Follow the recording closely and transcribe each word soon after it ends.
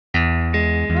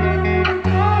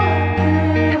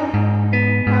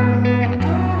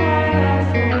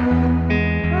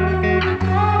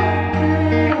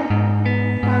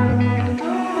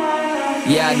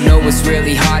it's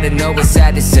really hard to know what's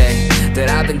sad to say, that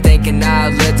I've been thinking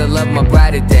I'll live to love my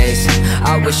brighter days.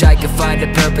 I wish I could find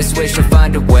a purpose, wish I'd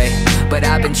find a way, but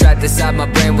I've been trapped inside my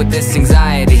brain with this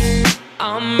anxiety.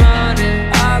 I'm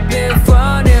running, I've been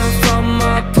running from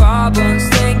my problems.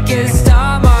 Think it's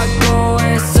time I go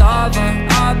and solve them.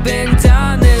 I've been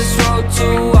down this road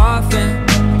too often.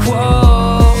 Whoa.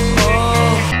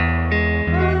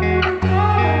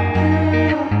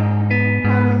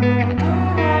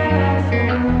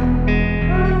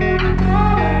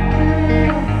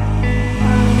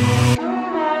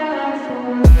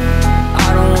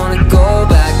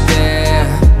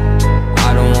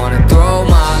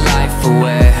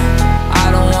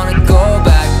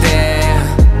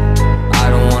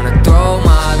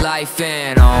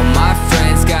 And all my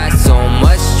friends got so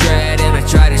much dread, and I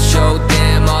try to show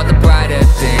them all the brighter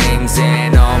things.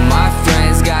 And all my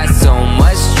friends got so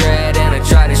much dread, and I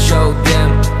try to show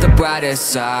them the brighter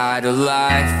side of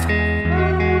life.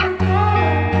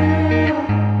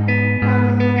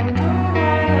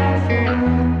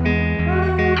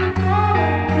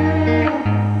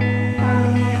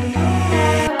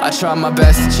 I try my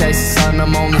best to chase the sun,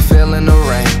 I'm only feeling the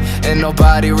rain. And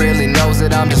nobody really knows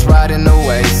it, I'm just riding the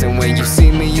waves. And when you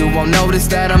see me, you won't notice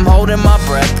that I'm holding my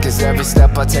breath, cause every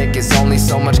step I take is only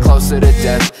so much closer to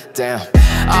death. Damn,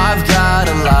 I've got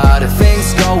a lot of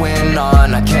things going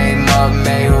on. I came up,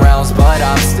 made rounds, but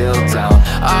I'm still down.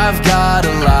 I've got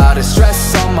a lot of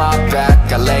stress on my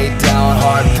back. I lay down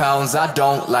hard pounds, I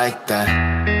don't like that.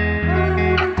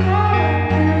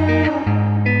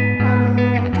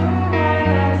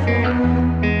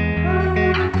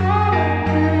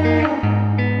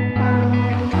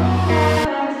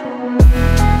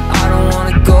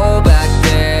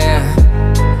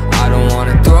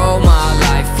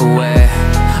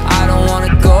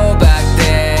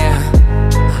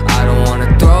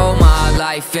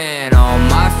 And all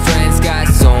my friends got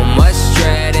so much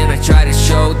dread, and I try to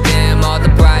show them all the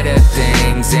brighter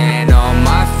things. And all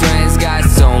my friends got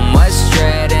so much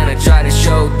dread, and I try to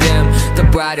show them the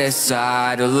brighter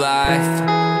side of life.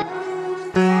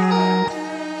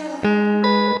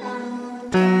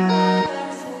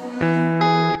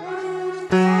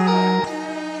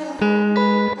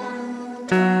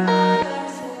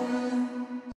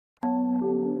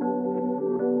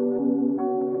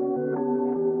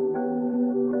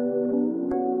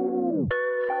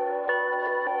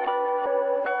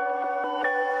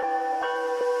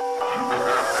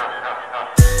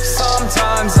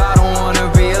 Sometimes I don't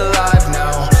wanna be alive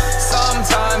now.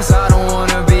 Sometimes I don't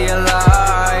wanna be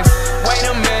alive. Wait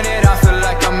a minute, I feel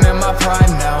like I'm in my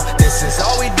prime now. This is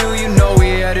all we do, you know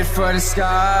we headed for the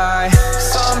sky.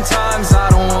 Sometimes I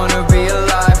don't wanna be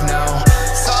alive now.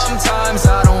 Sometimes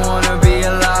I don't wanna be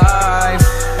alive.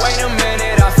 Wait a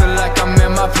minute, I feel like I'm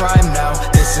in my prime now.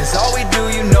 This is all we do,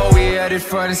 you know we headed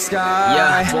for the sky.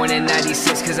 Yeah, born in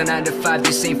 96, cause a 9 to 5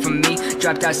 just ain't for me.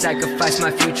 Dropped out, sacrificed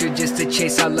my future just to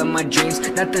chase all of my dreams.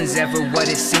 Nothing's ever what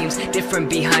it seems,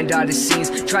 different behind all the scenes.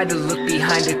 Try to look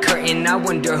behind the curtain, I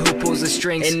wonder who pulls the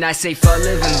strings. And I say fuck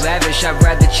living lavish, I'd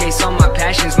rather chase all my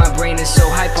passions. My brain is so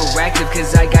hyperactive,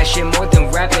 cause I got shit more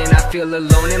than rapping. I feel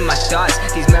alone in my thoughts,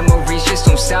 these memories just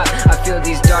don't stop. I feel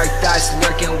these dark thoughts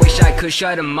lurking, wish I could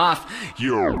shut them off.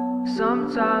 Yo.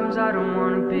 Sometimes I don't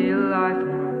wanna be alive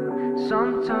now.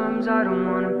 Sometimes I don't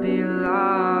wanna be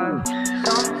alive.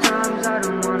 Sometimes I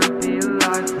don't wanna be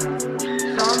alive now.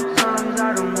 Sometimes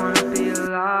I don't wanna be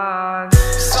alive.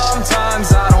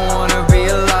 Sometimes I don't wanna be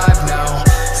alive now.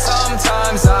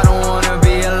 Sometimes I don't wanna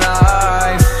be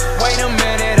alive. Wait a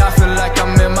minute, I feel like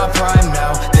I'm in my prime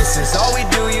now. This is all we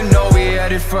do, you know we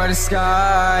headed for the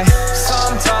sky.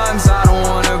 Sometimes I don't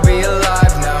wanna be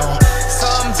alive now.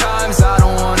 Sometimes I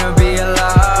don't wanna be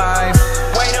alive.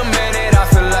 Wait a minute, I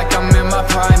feel like I'm in my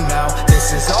prime now.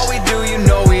 This is all we do, you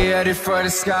know we headed for the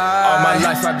sky. All my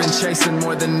life I've been chasing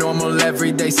more than normal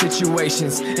everyday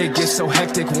situations. It gets so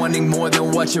hectic, wanting more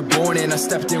than what you're born in. I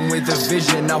stepped in with a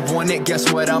vision, I want it,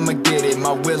 guess what, I'ma get it.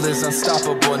 My will is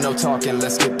unstoppable, no talking,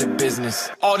 let's get to business.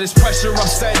 All this pressure I'm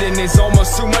setting is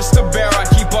almost too much to bear. I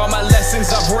keep all my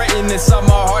lessons I've written inside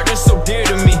my heart, they're so dear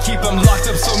to me. Keep them locked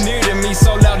up so near to me,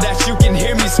 so loud that you can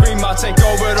hear me scream. I'll take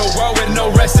over the world with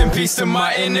no rest in peace to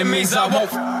my enemies. I won't.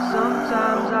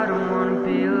 Sometimes I don't wanna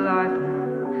be alive now.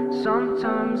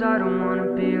 Sometimes I don't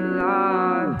wanna be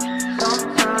alive.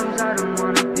 Sometimes I don't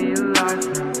wanna be alive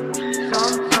now.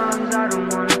 Sometimes I don't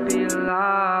wanna be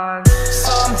alive.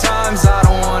 Sometimes I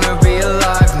don't wanna be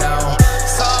alive now.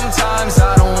 Sometimes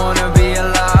I don't wanna be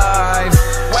alive.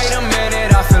 Wait a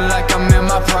minute, I feel like I'm in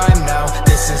my prime now.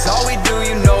 This is all we do,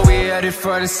 you know we headed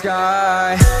for the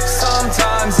sky.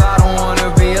 Sometimes I don't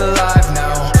wanna be alive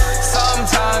now.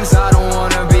 Sometimes I don't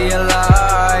wanna be alive.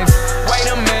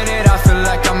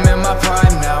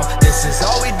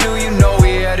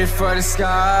 for the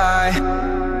sky.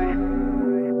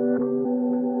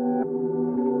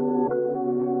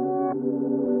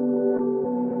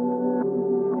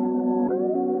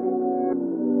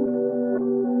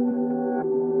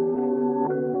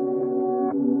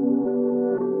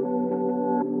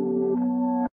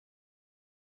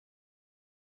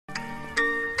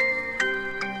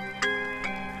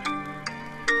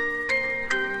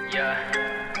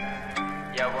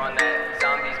 Yeah, we're on that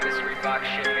zombies mystery box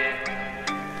shit, man.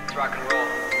 Let's rock and roll.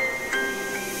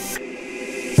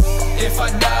 If I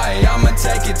die, I'ma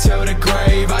take it to the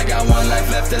grave. I got one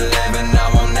life left to live and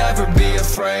I won't never be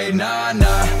afraid. Nah,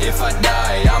 nah. If I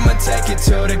die, I'ma take it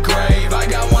to the grave. I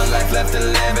got one life left to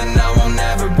live and I won't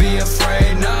never be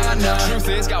afraid. Nah, nah. Truth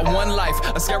is, got one life.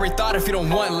 A scary thought if you don't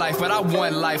want life, but I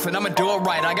want life and I'ma do it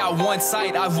right. I got one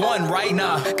sight, I've won right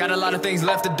now. Got a lot of things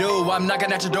left to do. I'm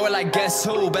knocking at your door like guess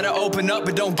who? Better open up,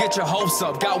 but don't get your hopes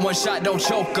up. Got one shot, don't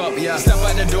choke up. Yeah. Step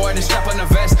out the door and then strap on the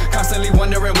vest. Constantly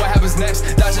wondering what happens next.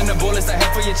 Dodging the bullets that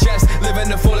head for your chest. Living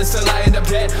the fullest till I end up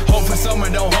dead. Hope for summer,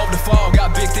 don't hope to fall.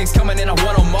 Got big things coming and I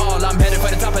want them all. I'm headed for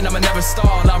the top and I'ma never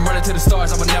stall. I'm running to the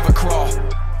stars, I'ma never crawl.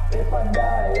 If I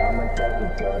die, I'ma take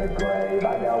it to the grave.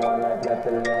 I got one life left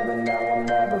to live and I will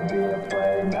never be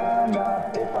afraid. Nah, nah.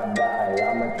 If I die,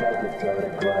 I'ma take it to the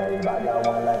grave. I got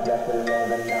one life left to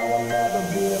live and I will never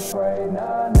be afraid.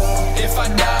 Nah, nah. If I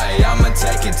die, I'ma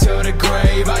take it to the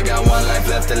grave. I got one life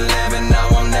left to live and I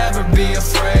will never be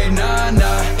afraid. Nah,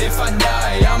 nah. If I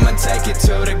die, I'ma take it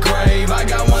to the grave. I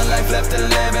got one life left to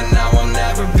live and I will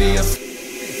never be afraid.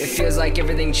 It feels like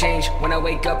everything changed. When I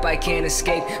wake up I can't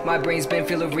escape. My brain's been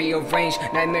feeling rearranged.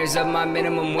 Nightmares of my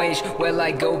minimum wage. Will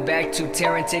I go back to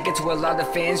tearing tickets? Will all the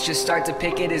fans just start to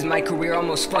pick it? Is my career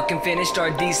almost fucking finished? Are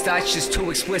these thoughts just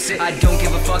too explicit? I don't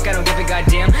give a fuck, I don't give a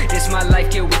goddamn. This my life,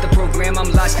 get with the program.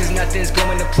 I'm lost cause nothing's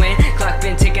going to plan. Clock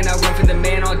been ticking, I run for the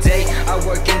man all day. I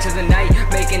work into the night,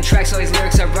 making tracks, all these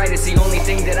lyrics I write. It's the only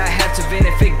thing that I have to vent.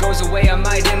 If it goes away I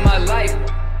might end my life.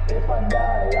 If I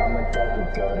die, I'ma take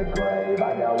it to the grave.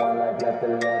 I got one life left to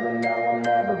live and I will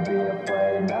never be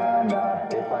afraid. Nah, nah.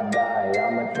 If I die,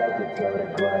 I'ma take it to the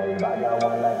grave. I got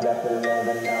one life left to live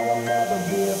and I will never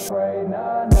be afraid.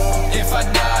 Nah, nah. If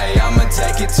I die, I'ma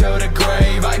take it to the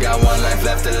grave. I got one life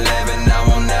left to live and I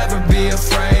will never be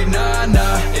afraid. Nah,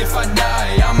 nah. If I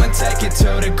die, I'ma take it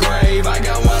to the grave. I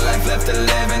got one life left to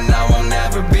live and I will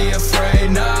never be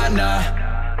afraid. Nah, nah.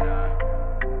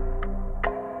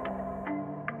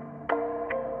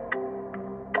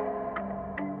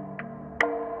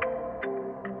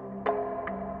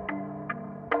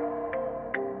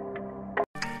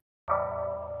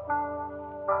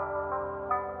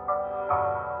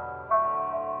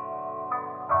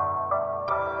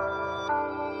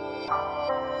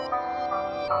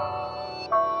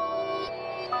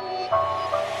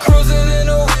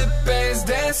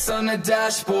 On the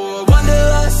dashboard,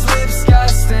 wanderlust lips got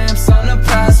stamps on the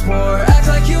passport. Act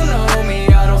like you know me,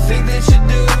 I don't think that you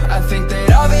do. I think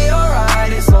that I'll be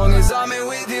alright as long as I'm in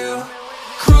with you.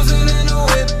 Cruising in a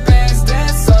whip, bands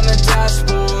dance on the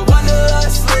dashboard.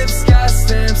 Wanderlust lips got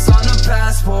stamps on the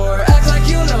passport. Act like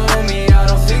you know me, I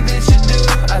don't think that you do.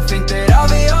 I think that I'll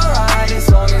be alright as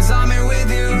long as I'm in with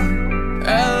you.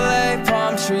 LA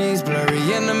palm trees, blurry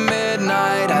in the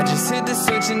midnight. I just hit the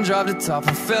switch and drop the top,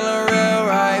 I'm feeling real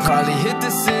right. Probably hit the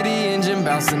city engine,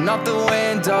 bouncing off the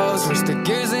windows. Switch the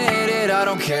gears and hit it, I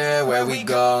don't care where we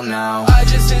go now. I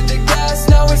just hit the gas,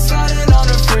 now we're sliding on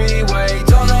the freeway.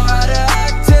 Don't know how to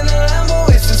act in the Lambo,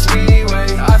 it's the speedway.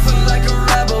 I feel like a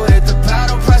rebel, hit the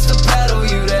paddle, press the pedal.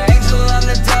 You the angel, I'm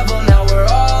the devil, now we're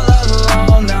all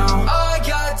alone now. I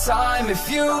got time, if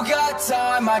you got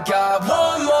time. I got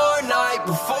one more night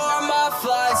before my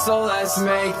flight, so let's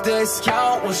make this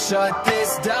count. We'll shut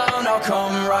this down, I'll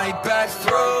come right back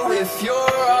through if you're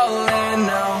all in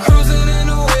now. Cruising in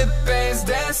a whip, bands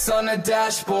dance on the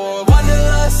dashboard.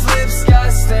 Wanderlust lips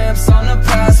got stamps on the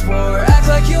passport. Act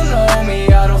like you know me,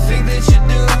 I don't think that you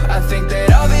do. I think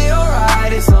that I'll be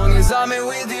alright as long as I'm in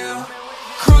with you.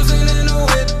 Cruising in a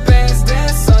whip, bands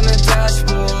dance on the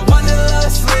dashboard.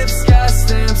 Wanderlust lips got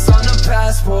stamps on the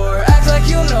passport. Act like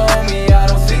you know me, I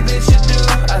don't think that you do.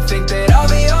 I think that I'll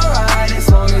be alright as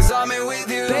long as I'm in with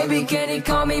you. Baby, can you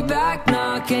call me back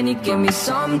now? Can you give me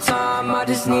some time? I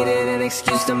just needed an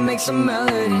excuse to make some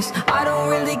melodies. I don't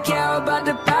really care about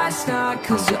the past now,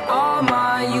 cause you're all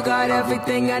mine. You got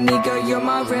everything I need, girl, you're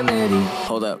my remedy.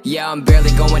 Hold up. Yeah, I'm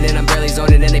barely going in, I'm barely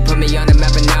zoning in. They put me on the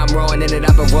map and now I'm rolling in it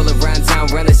up and roll around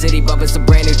town, around the city, bumping some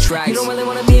brand new tracks. You don't really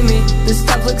wanna be me, this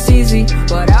stuff looks easy,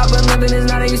 but I've been living is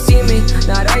not how you see me,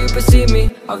 not how you perceive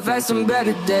me. I've had some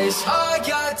better days. I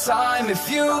got time, if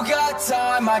you got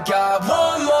time. I got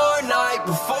one more night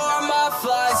before my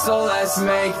flight, so let's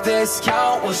make this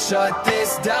count. We'll shut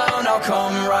this down, I'll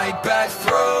come right back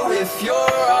through if you're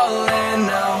all in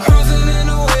now. Cruising in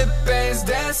a whip, bands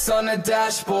dance on the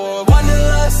dashboard.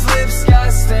 Wanderlust lips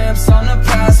got stamps on the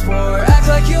passport. Act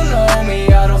like you know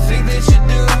me, I don't think that you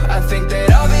do. I think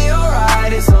that I'll be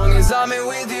alright as long as I'm in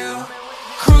with you.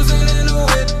 Cruising in a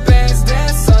whip, bands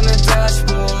dance on the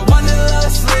dashboard.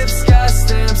 Wanderlust lips got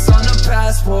stamps on the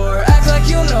passport. Act like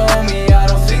you know me, I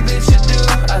don't think that you do.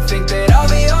 I think that I'll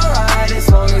be alright as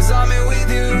long as I'm in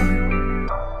with you.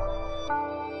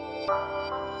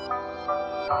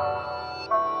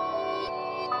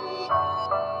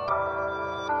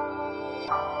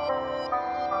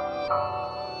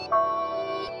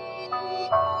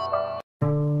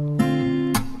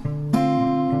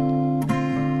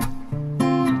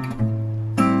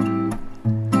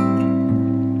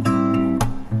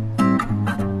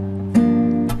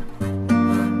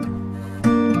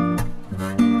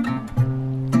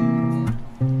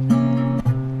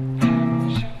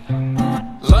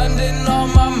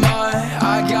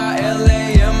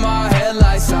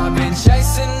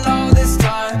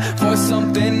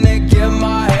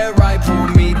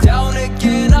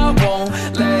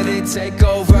 Take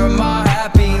over my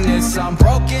happiness. I'm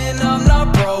broken, I'm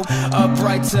not broke.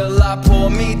 Upright till I pull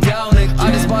me down again.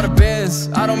 I just bought a Benz,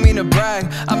 I don't mean to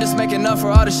brag. I'm just making up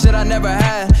for all the shit I never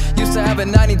had. Used to have a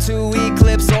 92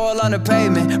 Eclipse, oil on the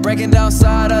pavement. Breaking down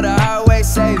side of the highway,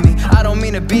 save me. I don't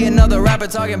mean to be another rapper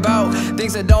talking about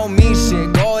things that don't mean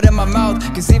shit. Gold in my mouth,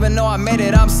 cause even though I made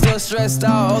it, I'm still stressed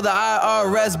out. Oh, the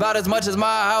IRS about as much as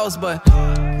my house, but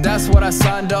that's what I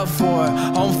signed up for.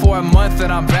 Home for a month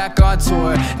and I'm back on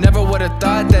tour. Never would've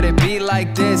thought that it'd be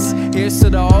like this. Here's to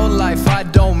the old life I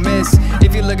don't miss.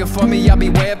 If you're looking for me, I'll be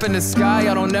way up in the sky.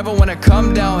 I don't ever wanna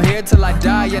come down here till I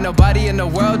die. Yeah, nobody in the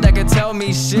world that can tell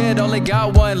me shit. Only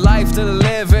got one life to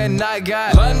live and I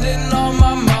got London on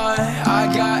my mind,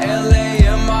 I got LA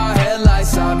in my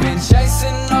headlights. I've been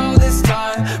chasing all this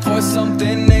time for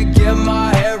something to get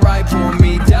my head right. Pull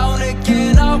me down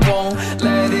again, I won't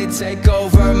let it take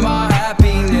over my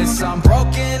happiness. I'm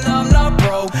broken, I'm not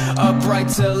broke. Upright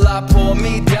till I pull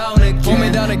me down again. Pull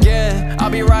me down again, I'll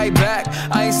be right back.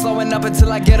 I ain't slowing up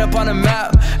until I get up on the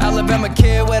map. Alabama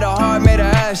kid with a heart made of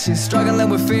ashes. Struggling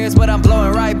with fears, but I'm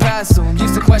blowing right past them.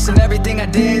 Used to question everything I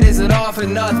did, is it all for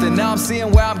nothing? Now I'm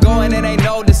seeing where I'm going, it ain't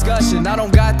no discussion. I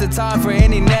don't got the time for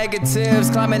any negatives.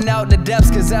 Climbing out the depths,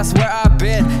 cause that's where I've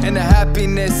been. And the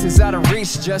happiness is out of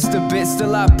reach just a bit.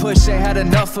 Still I push, ain't had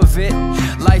enough of it.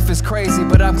 Life is crazy,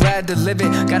 but I'm glad to live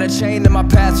it. Got a chain in my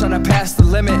path, trying to pass the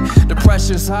limit. The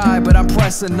pressure's high, but I'm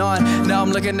pressing on. Now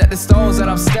I'm looking at the stones that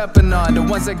I'm stepping on, the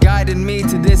ones that guided me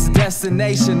to this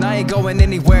destination. I ain't going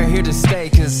anywhere, here to stay,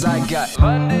 cause I got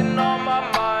London on my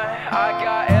mind, I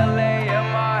got LA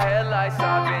in my headlights.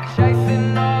 I've been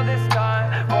chasing all this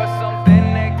time for something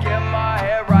to get my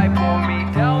head right. Pull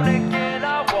me down again,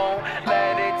 I won't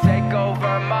let it take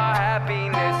over my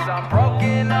happiness. I'm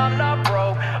broken, I'm not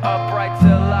broke. Upright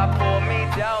till I pull me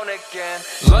down again.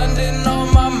 London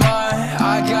on my mind,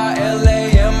 I got LA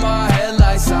in my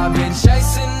headlights. I've been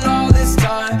chasing all this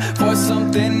time for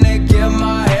something to get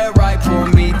my head right. Pull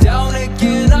me down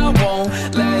again, I won't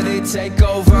let it take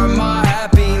over my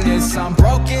happiness. I'm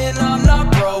broken, I'm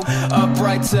not broke.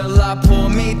 Upright till I pull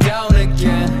me down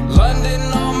again. London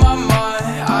on my mind,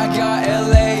 I got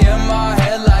LA in my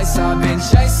headlights. I've been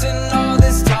chasing all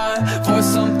this time for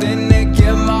something to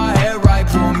get my head right.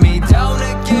 Pull me down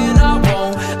again, I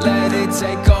won't let it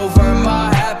take over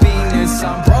my happiness.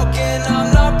 I'm broken,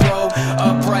 I'm not broke.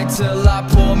 Upright till I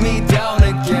pull me down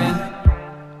again.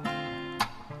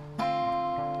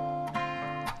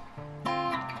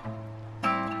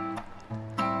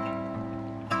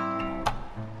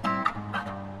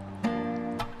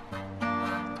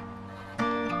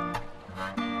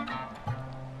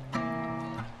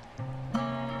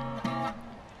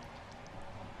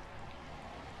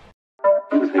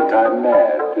 You think I'm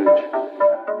mad, bitch?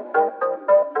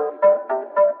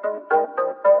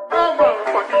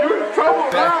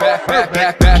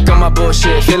 Back on my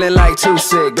bullshit, feeling like too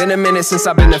sick. Been a minute since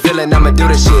I've been a villain, I'ma do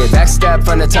the shit. Backstab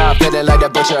from the top, feeling like the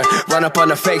butcher. Run up on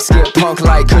the fake, skip punk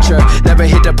like Kutcher. Never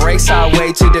hit the brakes,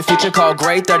 highway to the future. Call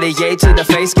great, 38 to the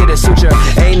face, get a suture.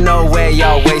 Ain't no way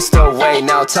y'all waste away.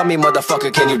 Now tell me,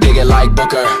 motherfucker, can you dig it like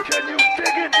Booker?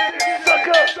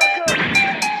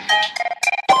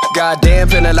 Goddamn,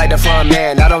 feeling like the front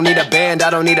man. I don't need a band, I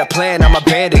don't need a plan. I'm a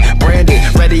bandit, branded,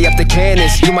 ready up the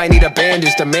cannons. You might need a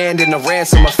bandage, demanding a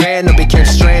ransom. A fan who became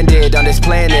stranded on this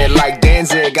planet like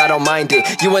Danzig. I don't mind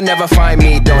it, you will never find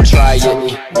me, don't try it. Tell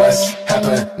me what's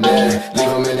happening, leave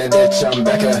 'em in a ditch, I'm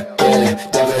back again.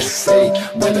 Devastate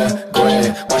with a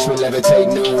grin. watch me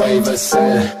levitate, new wave of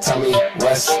sand. Tell me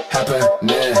what's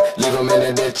happening. Leave them in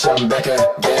a ditch, I'm back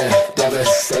again.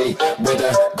 Devastate with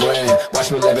a grin.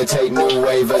 Watch me levitate, new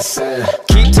wave of sand.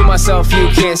 Keep to myself, you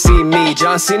can't see me.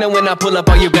 John Cena, when I pull up,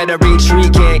 oh, you better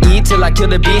retreat. Can't eat till I kill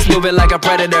the beast, moving like a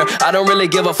predator. I don't really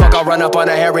give a fuck, I'll run up on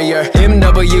a Harrier.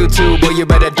 MW2, boy, you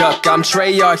better duck. I'm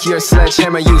Treyarch, your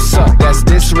sledgehammer, you suck. That's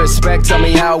disrespect, tell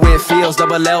me how it feels.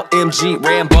 Double LMG,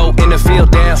 Rambo in the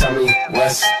field, damn. Tell me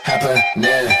what's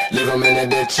happening. Leave them in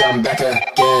the ditch, I'm back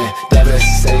again.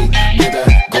 Devastate with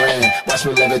a grin. Watch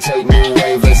me levitate, new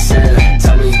wave of sand.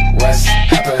 Tell me what's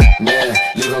happening.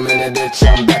 Leave them in the ditch,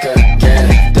 I'm back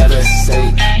again.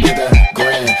 Devastate with a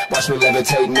grin. Watch me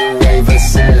levitate, new wave of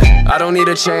sand. I don't need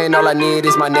a chain, all I need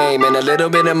is my name and a little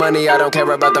bit of money, I don't care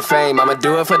about the fame. I'ma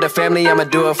do it for the family, I'ma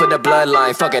do it for the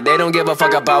bloodline. Fuck it, they don't give a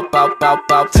fuck about.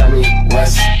 Tell me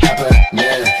what's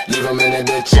happening. Leave them in the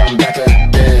ditch, I'm back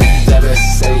again.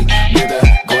 Devastate with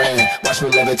a grin. Watch me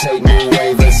levitate, new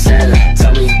wave of sand.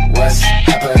 Tell me what's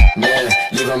happening.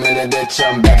 Leave them in the ditch,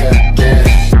 I'm back again.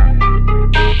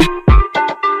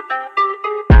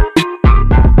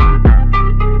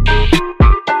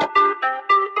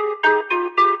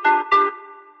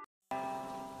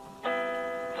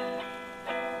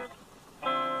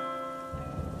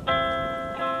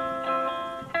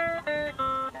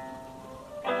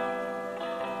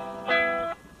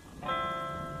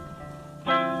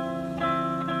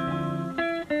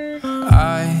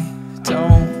 I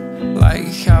don't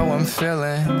like how I'm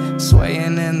feeling,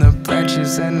 swaying in the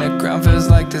branches and the ground feels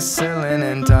like the ceiling.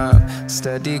 And I'm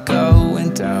steady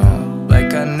going down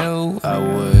like I knew I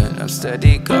would. I'm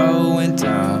steady going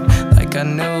down like I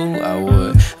knew I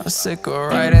would. I'm sick of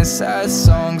writing sad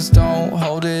songs, don't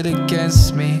hold it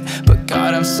against me. But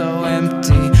God, I'm so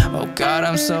empty, oh God,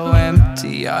 I'm so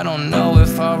empty. I don't know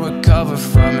if I'll recover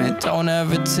from it. Don't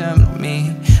ever tempt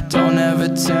me, don't ever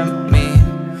tempt me.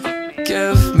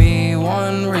 Give me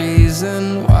one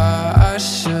reason why I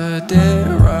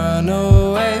shouldn't run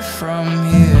away from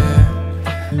here.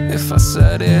 If I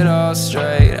set it all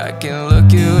straight, I can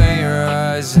look you in your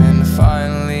eyes and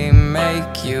finally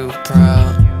make you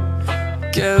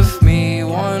proud. Give me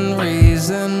one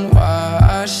reason why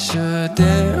I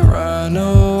shouldn't run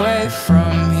away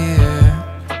from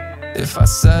here. If I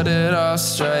set it all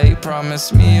straight,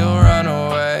 promise me you'll run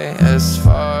away as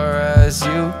far as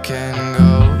you can go.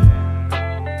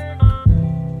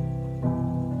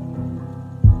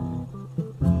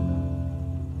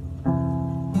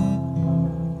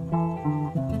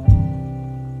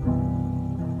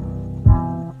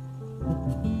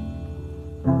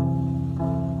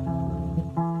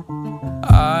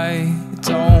 I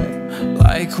don't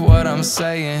like what I'm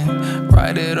saying.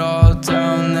 Write it all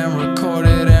down, then record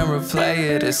it and replay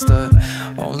it. It's the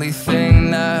only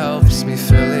thing that helps me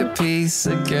feel at peace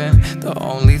again. The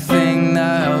only thing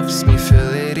that helps me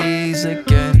feel at ease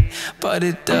again. But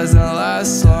it doesn't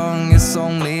last long, it's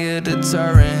only a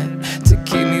deterrent to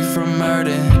keep me from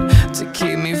hurting, to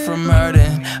keep me from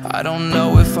hurting. I don't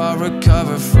know if I'll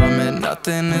recover from it.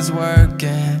 Nothing is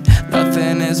working,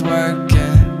 nothing is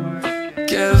working.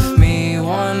 Give me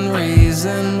one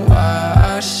reason why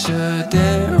I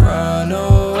shouldn't run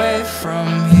away from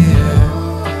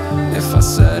here. If I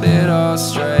set it all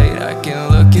straight, I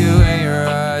can look you in your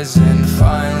eyes and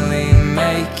finally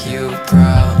make you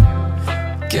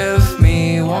proud. Give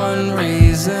me one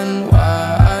reason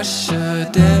why I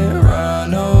shouldn't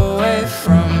run away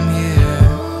from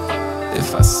here.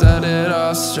 If I set it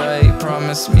all straight,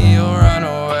 promise me you'll run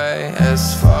away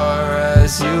as far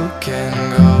as you can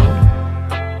go.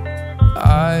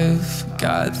 I've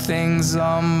got things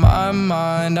on my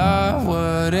mind I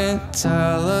wouldn't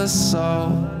tell a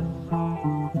soul.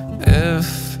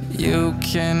 If you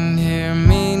can hear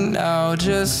me now,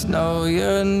 just know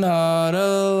you're not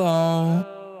alone.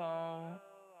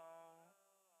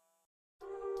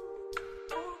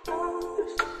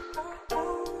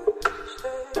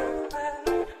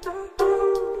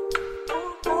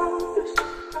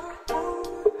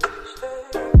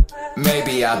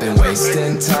 Maybe I've been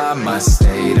wasting time, my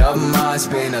state of mind's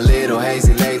been a little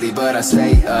hazy lately, but I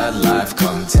stay alive.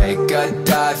 Come take a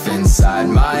dive inside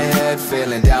my head,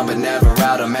 feeling down but never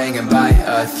out, I'm hanging by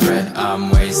a thread.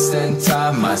 I'm wasting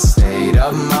time, my state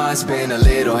of mind's been a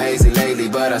little hazy lately,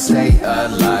 but I stay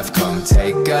alive. Come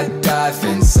take a dive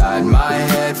inside my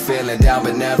head, feeling down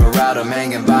but never out, I'm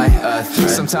hanging by a thread.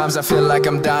 Sometimes I feel like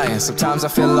I'm dying, sometimes I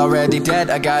feel already dead.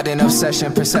 I got an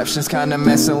obsession, perception's kinda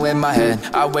messing with my head.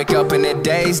 I wake up hoping it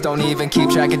days, don't even keep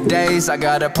track of days. I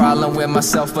got a problem with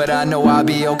myself, but I know I'll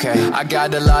be okay. I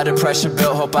got a lot of pressure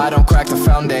built, hope I don't crack the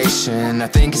foundation. I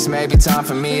think it's maybe time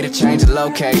for me to change the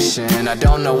location. I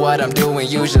don't know what I'm doing,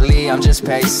 usually I'm just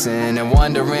pacing and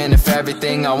wondering if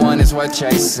everything I want is worth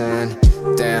chasing.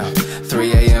 Damn,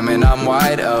 3 AM and I'm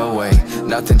wide awake.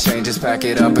 Nothing changes, pack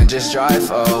it up and just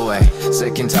drive away.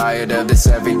 Sick and tired of this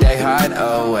everyday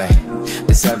hideaway.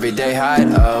 This everyday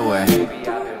hideaway. Maybe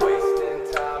I've been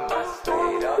wasting time, my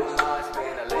state of mind's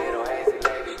been a little hazy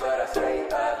lately, but I stay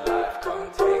alive.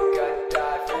 Come take a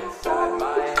dive inside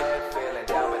my head, feeling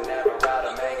down but never out,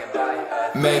 I'm hanging by a thread.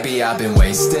 Maybe I've been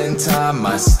wasting time,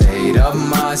 my state of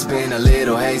mind's been a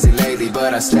little hazy lately,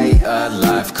 but I stay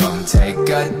alive. Come take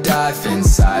a dive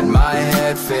inside my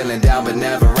head, feeling down but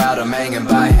never out, I'm hanging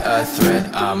by a thread.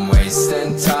 I'm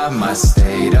wasting time, my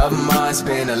state of mind's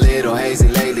been a little hazy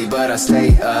lately, but I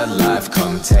stay alive.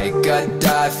 Come take a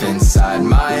dive inside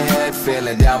my head,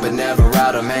 feeling down but never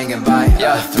out, I'm hanging by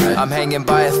a thread. I'm hanging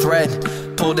by a thread,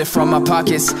 pulled it from my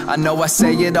pockets. I know I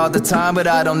say it all the time, but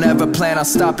I don't ever plan on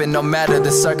stopping. No matter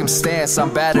the circumstance,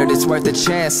 I'm battered, it's worth a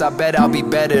chance. I bet I'll be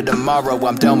better tomorrow,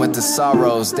 I'm done with the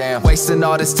sorrows. Damn, wasting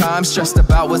all this time, stressed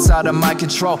about what's out of my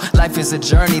control. Life is a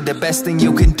journey, the best thing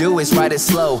you can do is ride it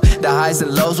slow. The highs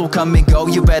and lows will come and go,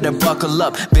 you better buckle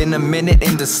up. Been a minute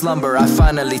in the slumber, I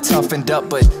finally toughened up,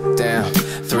 but damn,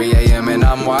 3 AM and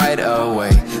I'm wide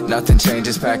awake. Nothing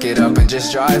changes, pack it up and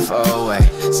just drive away.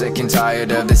 Sick and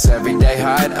tired of this everyday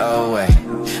hideaway.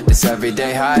 This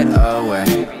everyday hideaway.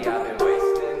 Maybe I've been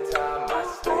wasting time, my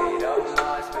state of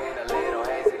mind's been a little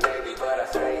hazy lately, but I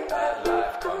stay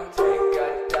alive. Come take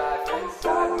a dive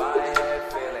inside my head,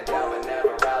 feeling down but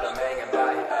never out, I'm hanging by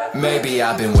a thread. Maybe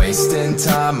I've been wasting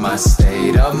time, my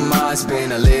state of mind's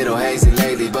been a little hazy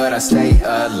lately, but I stay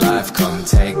alive. Come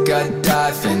take a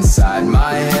dive inside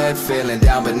my head, feeling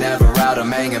down but never out,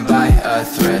 I'm hanging by a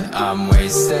thread. I'm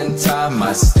wasting time,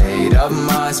 my state of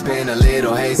mind's been a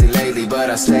little hazy lately, but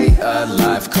I stay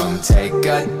alive. Come take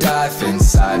a dive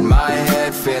inside my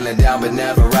head, feeling down but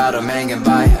never out, I'm hanging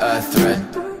by a thread.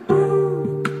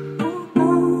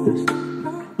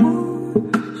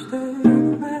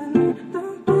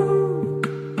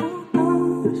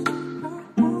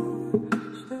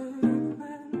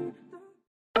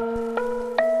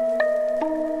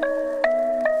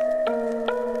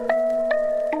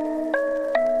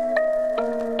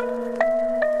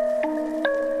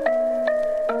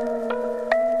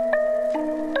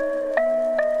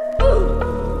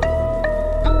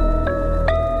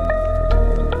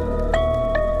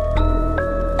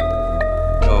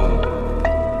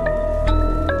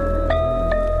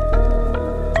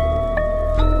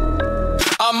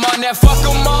 I'm on that fuck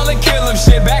 'em all and kill 'em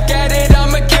shit. Back at it,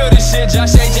 I'ma kill this shit.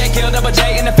 Josh AJ kill Double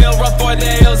J in the field, run for the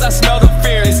hills. I smell the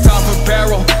fear. It's time for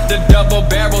barrel, the double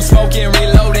barrel, smoking,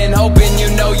 reloading, hoping you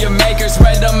know your makers.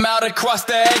 Spread them out across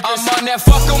the acres. I'm on that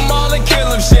fuck 'em all and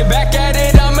kill 'em shit. Back at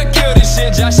it, I'ma kill this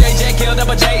shit. Josh AJ kill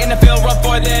Double J in the field, run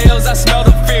for the hills. I smell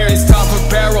the fear. It's time for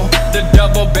barrel, the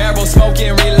double barrel,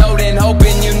 smoking, reloading,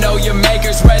 hoping you know your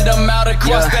makers. Spread them out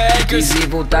across the acres. These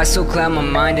evil thoughts so cloud my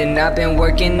mind, and I've been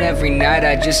working every night.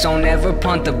 I just don't ever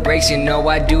pump the brakes, you know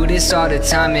I do this all the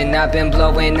time. And I've been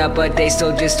blowing up, but they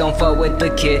still just don't fuck with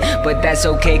the kid. But that's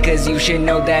okay, cause you should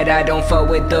know that I don't fuck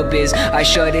with the biz. I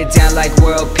shut it down like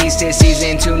world peace, this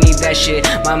season 2 need that shit.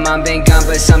 My mind been gone,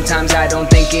 but sometimes I don't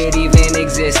think it even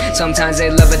exists. Sometimes they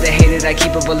love it, they hate it, I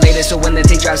keep it related. So when the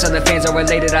tape drops, all the fans are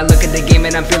related. I look at the game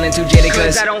and I'm feeling too jaded,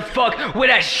 cause I don't fuck with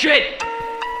that shit.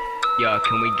 Yo,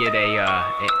 can we get a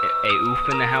oof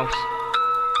in the house?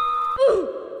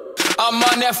 I'm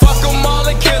on that fuck 'em all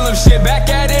and kill 'em shit. Back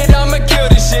at it, I'ma kill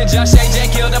this shit. Josh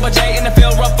AJ kill Double J in the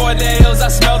field, run for the hills. I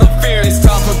smell the fear. It's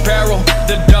time for barrel,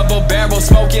 the double barrel,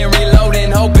 smoking,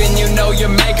 reloading, hoping you know your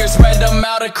makers. Spread them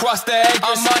out across the acres.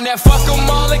 I'm on that fuck 'em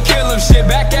all and kill 'em shit.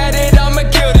 Back at it, I'ma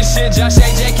kill this shit. Josh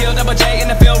AJ kill Double J in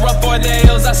the field, run for the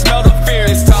hills. I smell the fear.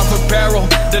 It's time for barrel,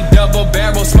 the double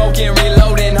barrel, smoking,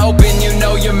 reloading, hoping you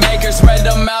know your makers. Spread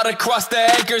them out across the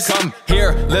acres. Come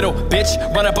here, little bitch,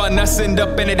 run up on us, end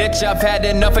up in a ditch. I've had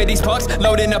enough of these punks,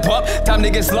 loading up up, time to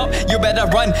get slumped. You better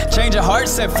run, change your heart,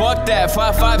 said fuck that.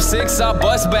 556, I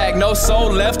bust back, no soul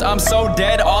left, I'm so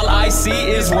dead. All I see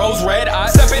is rose red. I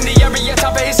step in the area,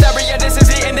 top of hysteria, this is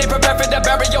it, and they prepare for the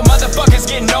burial. Motherfuckers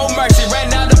get no mercy,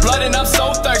 ran out of blood and I'm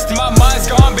so thirsty. My mind's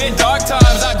gone, been dark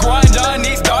times, I grind on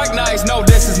these dark nights. No,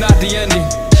 this is not the ending,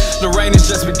 the rain is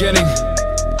just beginning.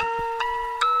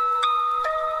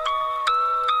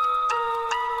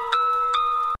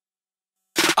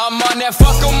 I'm on that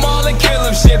fuck 'em all and kill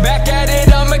 'em shit. Back at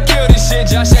it, I'ma kill this shit.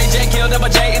 Josh AJ killed Double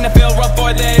J in the field, run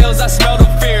for the hills. I smell the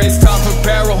fear. It's time for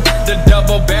barrel, the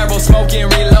double barrel, smoking,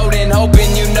 reloading,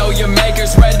 hoping you know your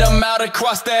makers. Spread them out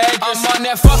across the acres. I'm on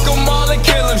that fuck 'em all and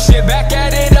kill 'em shit. Back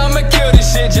at it, I'ma kill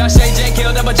this shit. Josh AJ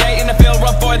killed Double J in the field,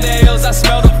 run for the hills. I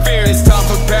smell the fear. It's time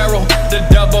for barrel, the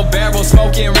double barrel,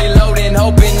 smoking, reloading,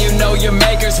 hoping you know your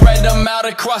makers. Spread them out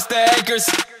across the acres.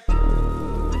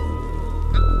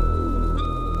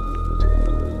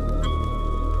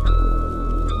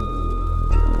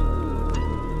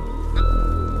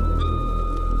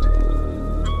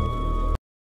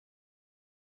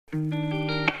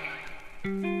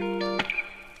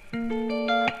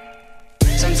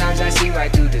 Sometimes I see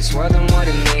right through this world and what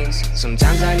it means.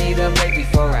 Sometimes I need a break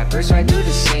before I burst right through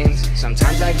the scenes.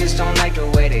 Sometimes I just don't like the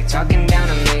way they talking down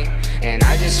on me, and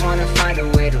I just wanna find a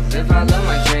way to live all of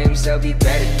my dreams. There'll be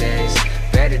better days,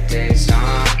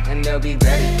 and there'll be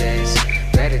better days,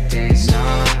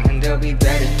 and there'll be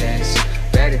better days,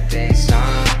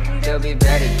 and there'll be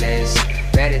better days.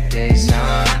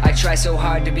 I try so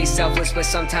hard to be selfless, but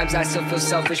sometimes I still feel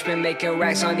selfish. Been making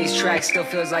racks on these tracks, still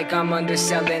feels like I'm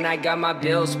underselling. I got my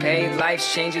bills paid,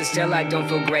 life's changing, still I don't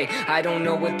feel great. I don't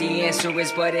know what the answer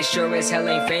is, but it sure as hell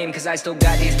ain't fame, cause I still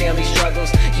got these daily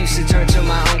struggles. Used to turn to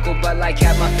my uncle, but like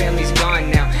half my family's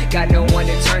gone now. Got no one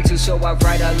to turn to, so I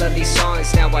write all of these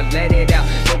songs now. I let it out,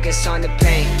 focus on the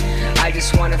pain. I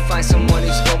just wanna find someone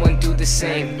who's going through the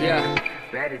same, yeah.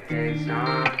 Better days,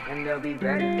 and there'll be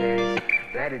better days.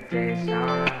 Better days,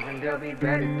 and there'll be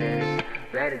better days.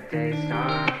 Better days,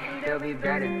 there'll be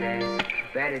better days,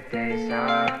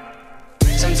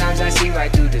 Sometimes I see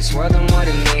right through this world and what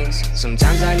it means.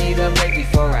 Sometimes I need a break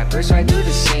before I burst right through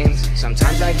the scenes.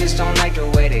 Sometimes I just don't like the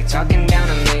way they talking down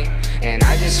on me, and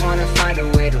I just wanna find a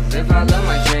way to live all of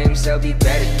my dreams. There'll be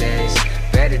better days,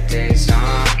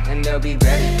 and there'll be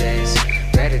better days,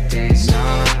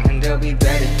 and there'll be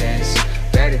better days,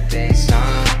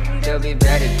 there'll be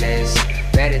better days.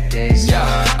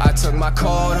 Yeah, I took my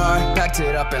cold heart, packed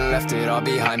it up and left it all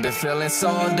behind. Been feeling so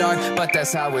dark, but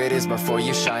that's how it is before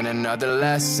you shine. Another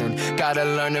lesson, gotta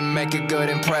learn to make a good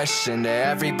impression to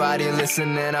everybody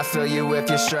listening. I feel you if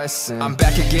you're stressing. I'm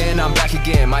back again,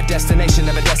 my destination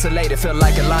never desolated. Feel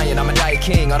like a lion, I'm a diet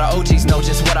king. All the OGs know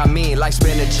just what I mean. Life's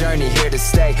been a journey, here to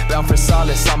stay. Bound for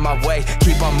solace on my way,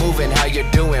 keep on moving, how you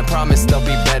doing? Promise there'll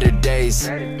be better days.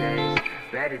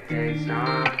 Better days,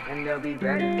 and there'll be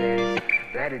better days.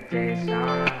 Better days,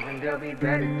 and there'll be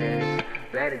better days.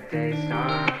 Better days,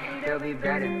 there'll be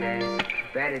better days,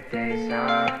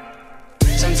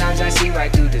 Sometimes I see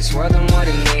right through this world and what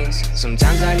it means.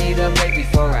 Sometimes I need a break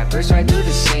before I burst right through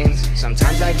the scenes.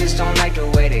 Sometimes I just don't like the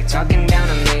way they talking down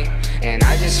on me, and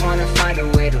I just wanna find a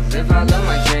way to live all of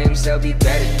my dreams. There'll be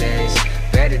better days,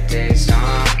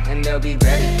 and there'll be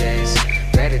better days,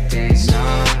 and there'll be better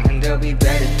days, there'll be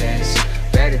better days, there'll be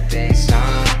better days,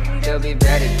 and there'll be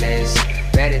better days,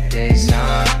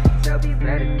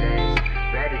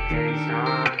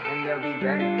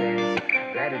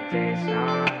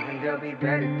 there'll be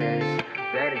better days,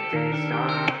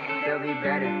 and there'll be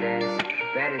better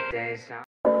days.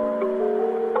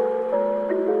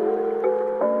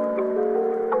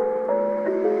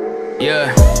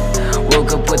 Yeah,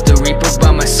 woke up with the Reaper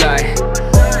by my side.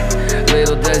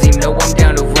 Little does he know I'm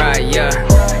down to ride, yeah.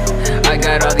 I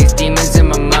got all these demons in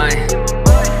my mind.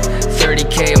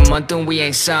 30K a month and we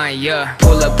ain't signed, yeah.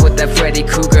 Pull up with that Freddy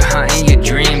Krueger haunting your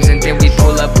dreams, and then we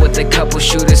pull up with a couple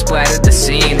shooters splatter the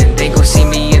scene, and they go see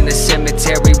me in the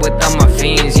cemetery with all my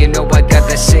fiends. You know I got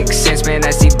that sixth sense, man,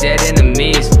 I see dead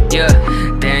enemies, yeah.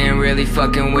 They ain't really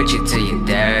fucking with you till you're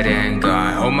dead and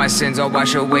gone. Hope my sins all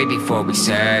wash away before we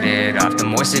set it off. The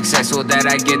more successful that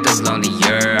I get, the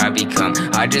lonelier I become.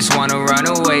 I just wanna run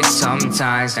away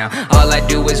sometimes now. All I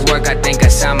do is work, I think I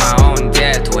signed my own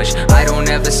death wish. I don't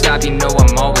ever stop, you know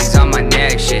I'm always on my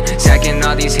next shit. Stacking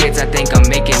all these hits, I think I'm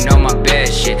making all my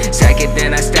best shit. Stack it,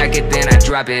 then I stack it, then I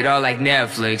drop it all like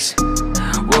Netflix.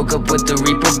 Woke up with the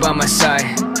Reaper by my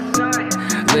side.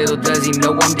 Little does he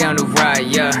know I'm down to ride,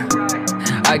 yeah.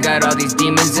 I got all these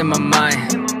demons in my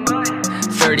mind.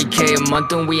 30K a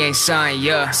month and we ain't signed,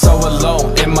 yeah. So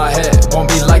alone in my head, won't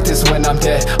be like this when I'm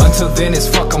dead. Until then it's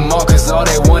fuck them all, cause all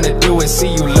they wanna do is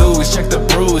see you lose. Check the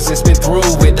bruise, it's been through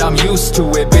it, I'm used to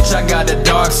it. Bitch, I got a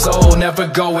dark soul, never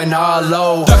going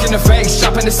hollow. Ducking the face,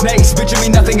 chopping the snakes, bitch, you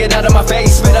mean nothing, get out of my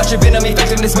face. Spit out your venom,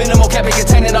 effecting this minimal, can't be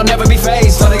contained, I'll never be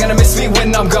phased. Thought they gonna miss me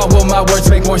when I'm gone, well my words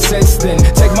make more sense then.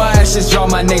 Take my ashes, draw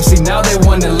my name, see now they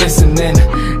wanna listen in.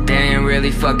 They ain't really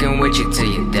fucking with you till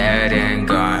you're dead and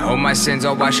gone. Hope my sins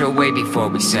all wash away before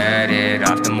we set it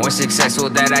off. The more successful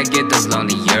that I get, the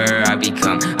lonelier I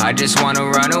become. I just wanna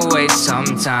run away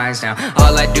sometimes now.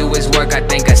 All I do is work, I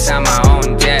think I signed my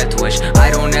own death wish. I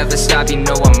don't ever stop, you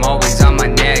know I'm always on my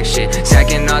next shit.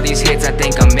 Stacking all these hits, I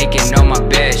think I'm making all my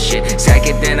best shit. Stack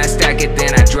it, then I stack it,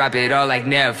 then I drop it all like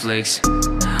Netflix.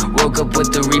 Woke up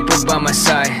with the Reaper by my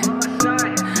side.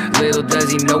 Little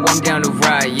does he know I'm down to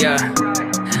ride, yeah.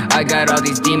 I got all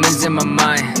these demons in my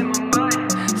mind.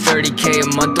 30K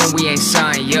a month and we ain't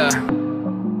signed, yeah.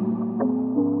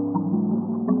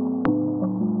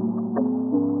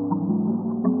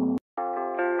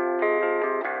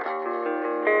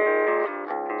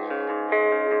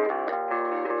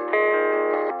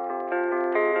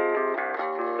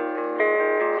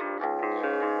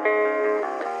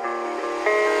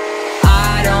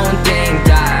 I don't think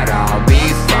that I'll be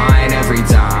fine every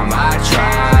time I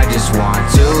try. I just want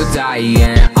to die,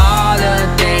 and all the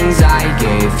things I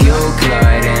gave you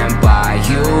couldn't buy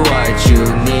you what you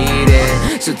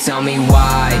needed. So tell me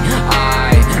why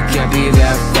I can't be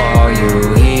there for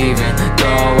you, even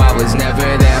though I was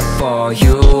never there for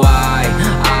you.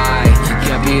 I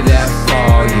can't be there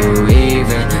for you,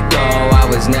 even though I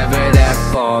was never there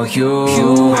for you.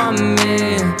 You want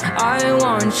me, I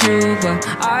want you, but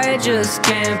I just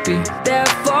can't be there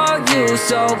for you.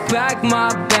 So pack my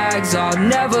bags, I'll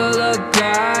never look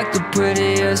back. The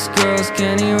prettiest girls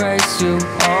can erase you.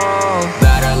 Oh,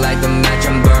 better like the match,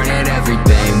 I'm burning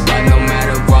everything. But no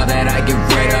matter all that I get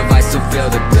rid of, I still feel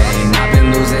the pain. I've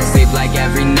been losing sleep like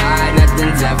every night,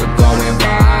 nothing's ever going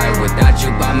right. Without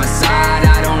you by my side,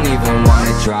 I don't even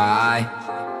wanna try.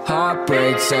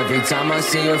 Heartbreaks every time I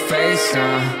see your face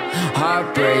now.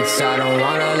 Heartbreaks, I don't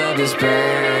wanna love this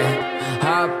pain.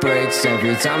 Heartbreaks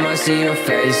every time I see your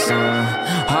face now.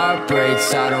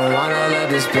 Heartbreaks, I don't wanna love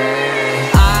this pain.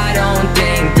 I don't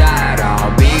think that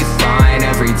I'll be fine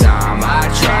every time I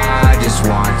try. I just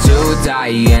want to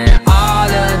die, and all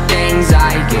the things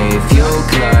I gave you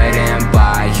couldn't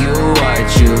buy you what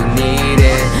you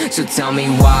needed. So tell me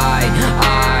why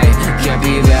I can't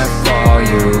be there for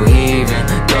you, even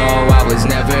though I was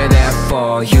never there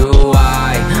for you.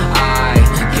 I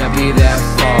can't be there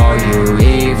for you,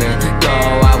 even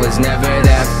though I was never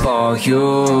there for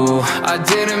you. I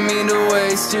didn't mean to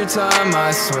waste your time,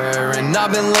 I swear. And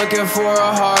I've been looking for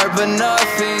a heart, but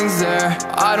nothing's there.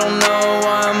 I don't know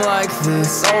why I'm like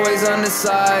this, always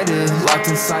undecided. Locked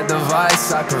inside the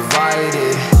vice I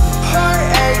provided. Heart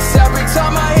aches every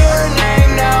time I hear her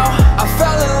name now. I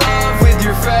fell in love with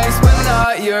your face, but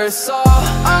not your soul.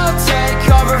 I'll take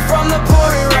cover from the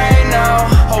pouring rain now.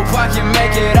 Hope I can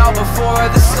make it out before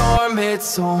the storm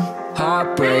hits home.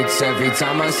 Heartbreaks every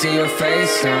time I see your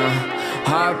face now.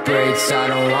 Heartbreaks, I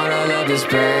don't wanna love this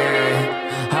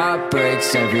pain.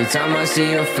 Heartbreaks every time I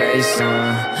see your face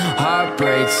now.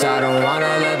 Heartbreaks, I don't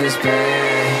wanna love this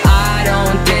pain. I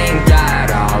don't think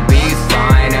that I'll be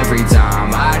fine every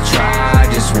time I try. I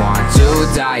just want to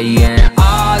die, and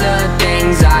all the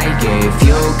things I gave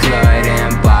you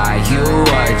couldn't buy you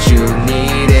what you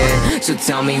needed. So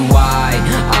tell me why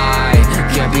I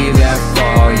can't be there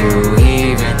for you,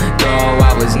 even though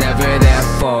I was never there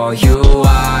for you.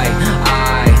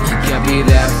 I can't be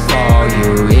there for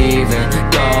you, even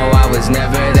though I was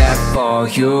never there for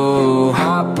you.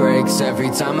 Heartbreaks every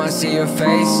time I see your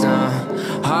face now.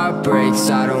 Heartbreaks,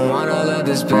 I don't wanna love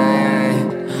this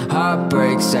pain.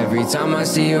 Heartbreaks every time I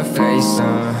see your face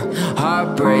now.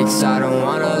 Heartbreaks, I don't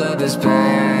wanna love this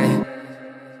pain.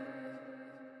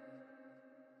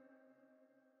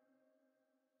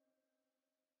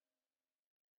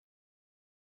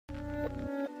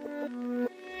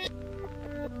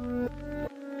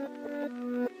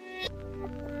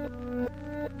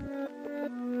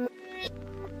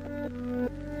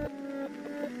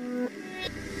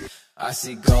 I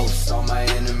see ghosts, all my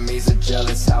enemies are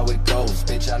jealous how it goes.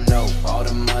 Bitch, I know, all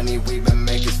the money we've been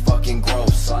making is fucking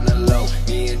gross. On the low,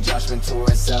 me and Josh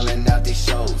Ventura selling out these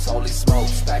shows. Holy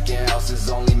smokes, packing houses,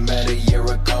 only met a year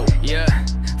ago. Yeah,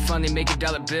 finally making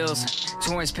dollar bills.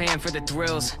 Torrance paying for the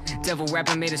thrills. Devil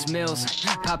rapping made us mills.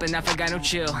 Popping off, I got no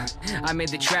chill. I made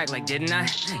the track like, didn't I?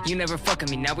 You never fucking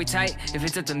me, now we tight. If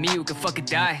it's up to me, we could fucking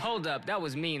die. Hold up, that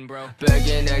was mean, bro. Back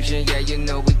in action, yeah, you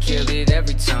know we kill it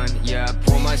every time. Yeah, I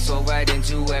pour my soul right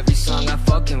into every song I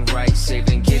fucking write.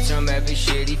 Saving kids from every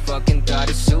shitty fucking thought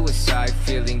of suicide.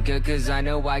 Feeling good cause I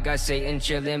know I got Satan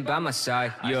chilling by my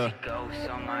side. Yeah. I see ghosts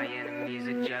on my enemies. enemies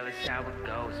are jealous how it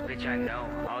goes. Bitch, I know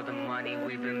all the money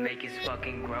we've been making is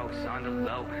fucking gross. On the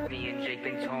low, me and Jake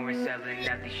been touring, selling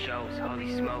at these shows.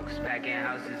 Holy smokes, packing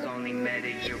houses, only met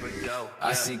a year ago.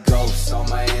 I see ghosts, all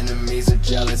my enemies are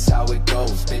jealous how it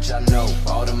goes. Bitch, I know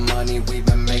all the money we've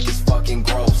been making is fucking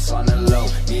gross. On the low,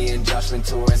 me and Josh been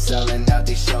touring, selling out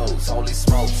these shows. Holy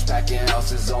smokes, packing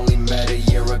houses, only met a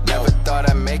year ago. Never thought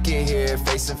I'd make it here,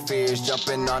 facing fears,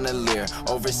 jumping on a leer.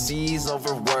 Overseas,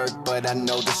 overworked, but I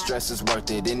know the stress is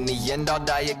worth it. In the end, I'll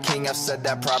die a king, I've said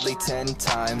that probably 10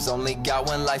 times. Only got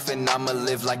one life and I'ma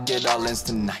live like it all ends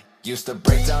tonight. Used to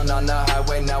break down on the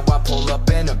highway, now I pull up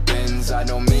in a Benz. I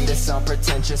don't mean to sound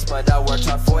pretentious, but I worked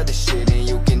hard for this shit, and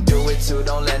you can do it too.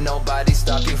 Don't let nobody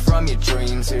stop you from your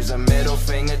dreams. Here's a middle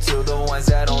finger to the ones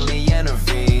that only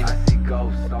intervene. I see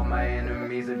ghosts, all my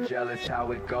enemies are jealous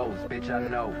how it goes. Bitch, I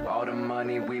know all the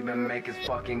money we've been making is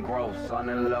fucking gross. On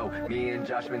the low, me and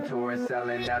Josh been touring,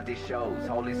 selling out these shows.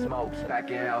 Holy smokes,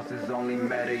 packing houses, only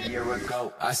met a year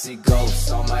ago. I see ghosts,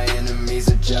 all my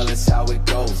enemies are jealous how it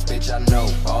goes. Bitch, I know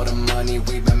all the money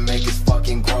we've been making is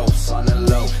fucking gross. On the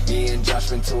low, me and Josh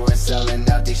been touring, selling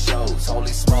out these shows.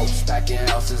 Holy smokes, packing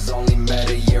houses, only met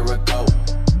a year ago.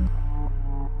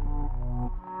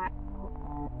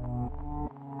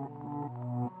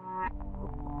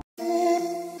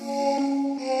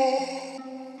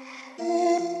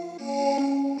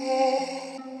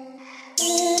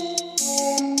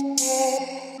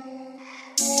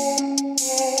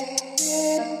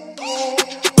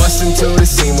 To the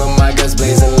scene with my guns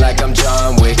blazing like I'm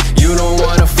John Wick. You don't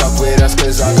wanna fuck with us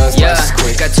cause our guns bust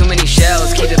quick. Got too many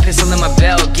shells, keep the pistol in my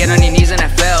belt. Get on your knees and I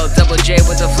fell. Double J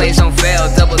with the flames don't fail.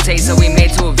 Double taste so we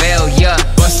made to avail, yeah.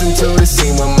 Bustin' to the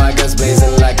scene with my guns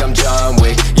blazing like I'm John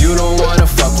Wick. You don't wanna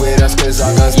fuck with us cause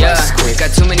our guns bust quick.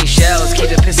 Got too many shells, keep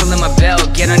the pistol in my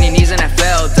belt. Get on your knees and I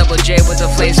fell. Double J with the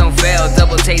flames don't fail.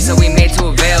 Double taste so we made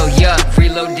to avail, yeah.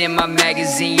 Reloading my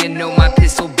magazine, you know my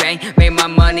pistol bang. Made my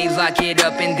money, lock it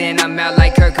up and then I'm out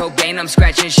like Kurt Cobain. I'm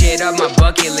scratching shit off my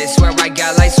bucket list. Swear I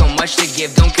got like so much to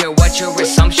give. Don't care what your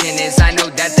assumption is, I know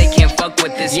that they can't fuck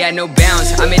with this. Yeah, no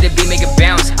bounds, I made the beat make it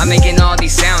bounce. I'm making all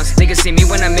these sounds. They can see me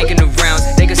when I'm making the rounds.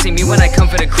 They can see me when I come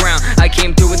for the crown. I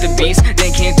came through with the beats,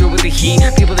 then came through with the heat.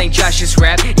 People think Josh just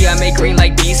rap. Yeah, I make green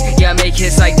like beast. Yeah, I make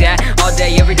hits like that all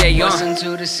day, every day, Bustin'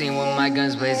 to the scene with my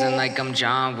guns blazing like I'm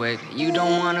John Wick. You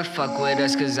don't wanna fuck with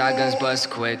us cause our guns bust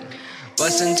quick.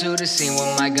 Bustin' to the scene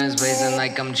with my guns blazing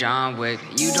like I'm John Wick.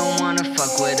 You don't wanna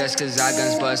fuck with us cause our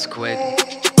guns bust quick.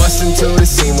 Bustin' to the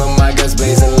scene with my guns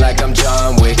blazing like I'm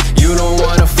John Wick. You don't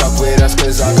wanna fuck with us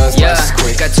cause our guns bust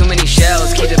quick. Got too many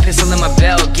shells, keep the pistol in my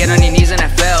belt. Get on your knees and I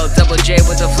fell. Double J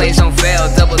with the flames don't fail.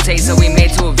 Double taste so we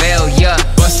made to avail, yeah.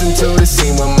 Bustin' to the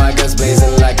scene with my guns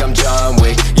blazing like I'm John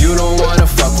Wick. You don't wanna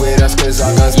fuck with us cause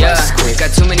our guns bust quick.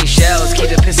 Got too many shells, keep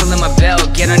the pistol in my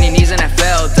belt. Get on your knees and I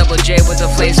fell. Double J with the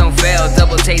flames don't fail.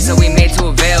 Double taste so we made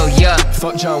to avail, yeah.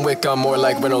 Fuck John Wick, I'm more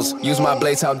like Reynolds. Use my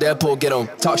blades how Deadpool get 'em.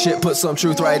 Talk shit, put some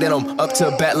truth right in 'em. Up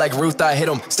to bat like Ruth, I hit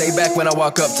 'em. Stay back when I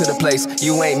walk up to the place.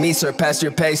 You ain't me, surpass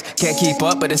your pace. Can't keep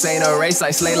up, but this ain't a race.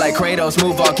 I slay like Kratos,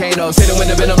 move volcanoes. Hit 'em with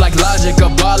the venom like logic,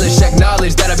 abolish.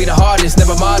 Acknowledge that I be the hardest,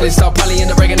 never modest. I'll probably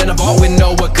end up breaking in the vault with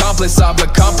no accomplice. I've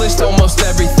accomplished almost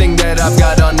everything that I've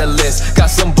got on the list. Got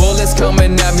some bullets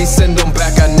coming at me, send them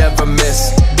back, I never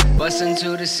miss. Bustin'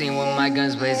 to the scene with my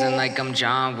guns blazing like I'm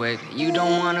John Wick. You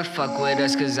don't wanna fuck with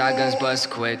us cause our guns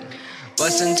bust quick.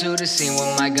 Bustin' to the scene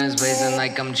with my guns blazing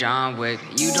like I'm John Wick.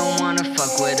 You don't wanna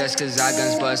fuck with us cause our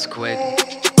guns bust quick.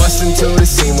 Bustin' to the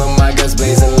scene with my guns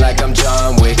blazing like I'm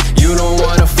John Wick. You don't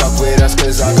wanna fuck with us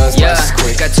cause our guns bust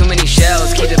quick. Got too many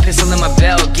shells, keep the pistol in my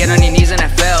belt. Get on your knees and I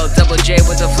fell. Double J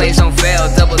with the flames don't fail.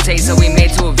 Double taste so we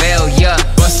made to avail, yeah.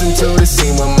 Bustin' to the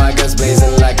scene with my guns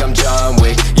blazing like I'm John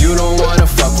Wick. You don't wanna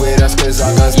fuck with us cause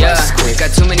our guns bust quick.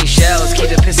 Got too many shells, keep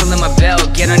the pistol in my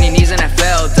belt. Get on your knees and I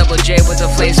fell. Double J with the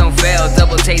flames don't fail.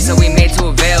 Double taste so we made to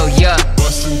avail, yeah.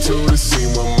 Bustin' to the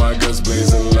scene with my guns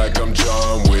blazing like I'm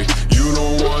John Wick. You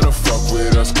don't wanna fuck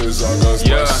with us cause our guns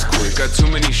bust quick. Got too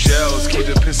many shells, keep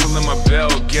the pistol in my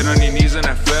belt. Get on your knees and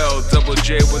I fell. Double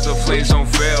J with the flames don't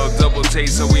fail. Double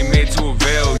taste so we made to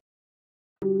avail.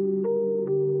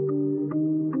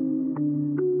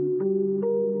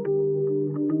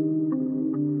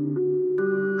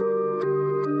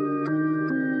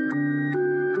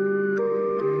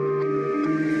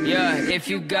 If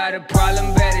you got a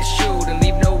problem, better shoot and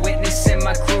leave no witness in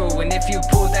my crew. And if you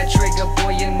pull that trigger,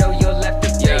 boy, you know you'll have to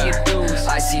pay your dues.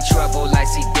 I see trouble, I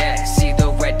see death. See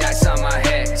the red dots on my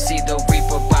head. See the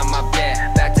reaper by my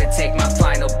bed. About to take my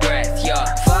final breath,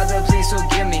 yeah. Father, please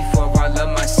forgive me for all of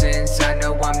my sins. I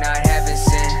know I'm not having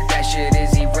sin. That shit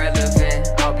is irrelevant.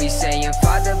 I'll be saying,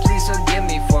 Father, please forgive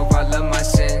me for all of my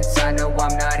sins. I know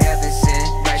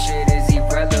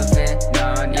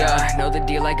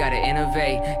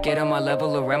elevate. Get on my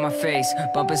level around my face,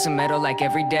 bumping some metal like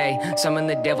every day. Summon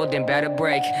the devil, then bout to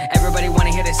break. Everybody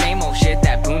wanna hear the same old shit,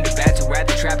 that boom to bat to rap,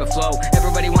 the trap and flow.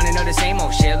 Everybody wanna know the same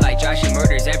old shit, like Josh and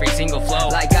murders every single flow.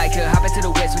 Like I could hop into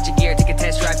the West with your gear, take a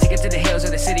test drive, take it to the hills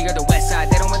or the city or the west side.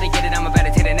 They don't really get it, I'm about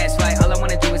to take the next flight. All I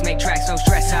wanna do is make tracks, no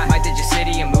stress. I might ditch your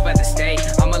city and move out the state.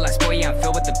 I'm a lost boy, yeah, I'm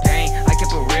filled with the pain. I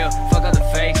keep it real, fuck all the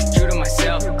fakes, true to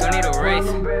myself, don't need a wraith.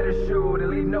 Better shoot and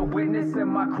leave no witness in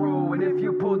my crew. And if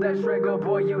you pull that trigger,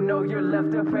 boy, you know you're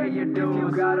left to pay your dues. If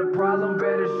you got a problem,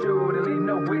 better shoot and leave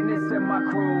no witness in my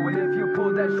crew. And if you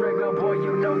pull that trigger, boy,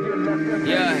 you know you're left to pay your dues.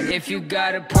 Yeah, if you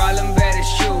got a problem, better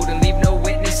shoot and leave no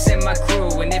witness in my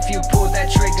crew. And if you pull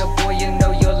that trigger, boy, you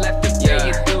know you're left to pay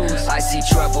your dues. I see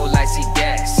trouble, I see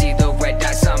death, see the red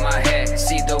dots on my head,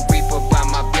 see the reaper by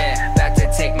my bed, about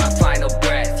to take my final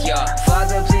breath. Yeah,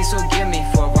 Father, please forgive me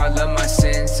for all of my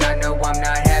sins. I know I'm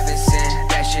not having sin,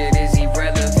 that shit is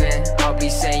irrelevant. I'll be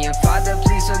saying, Father,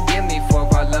 please forgive me for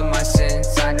all of my sins.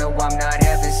 I know I'm not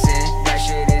having sin, that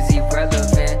shit is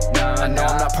irrelevant. I know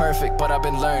I'm not perfect, but I've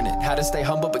been learning how to stay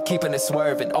humble but keeping it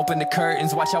swerving. Open the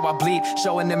curtains, watch how I bleed,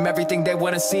 showing them everything they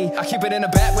wanna see. I keep it in the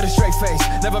back with a straight face,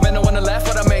 never been the one to laugh,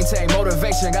 but I maintain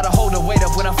motivation. Gotta hold the weight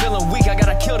up when I'm feeling weak. I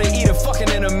gotta kill the eater, fucking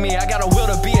enemy. I got a will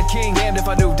to be a king, damned if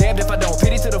I do, damned if I don't.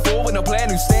 Pity to the fool with no plan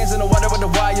who stands in the water with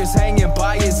the wires hanging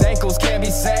by his ankles. Can't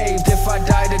be saved if I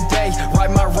die today.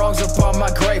 Right my wrongs upon my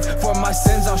grave, for my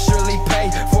sins I'll surely pay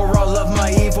for all of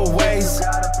my evil ways.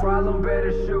 Got a problem,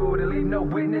 better shoot and leave no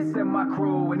witness in my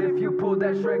crew. And if you pull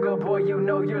that trigger, boy, you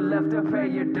know you're left to pay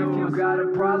your dues. If you got a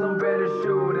problem, better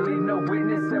shoot and leave no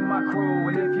witness in my crew.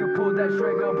 And if you pull that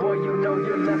trigger, boy, you know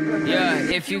you're left to pay your dues.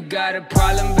 Yeah, if you got a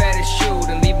problem, better shoot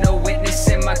and leave no witness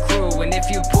in my crew. And if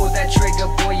you pull that trigger,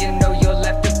 boy, you know you're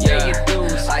left to pay your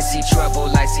dues. I see trouble,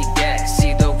 I see death,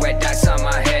 see the red dots on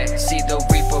my head, see the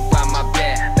reaper by my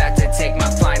bed, about to take my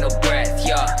final breath.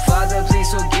 Yeah, Father,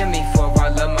 please forgive me for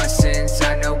all of my sins.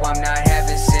 I know I'm not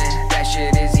having sin, that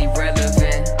shit is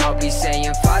irrelevant. I'll be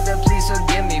saying, Father, please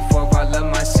forgive me for all of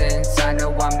my sins. I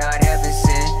know I'm not having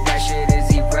sin, that shit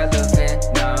is irrelevant.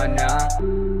 Nah, nah.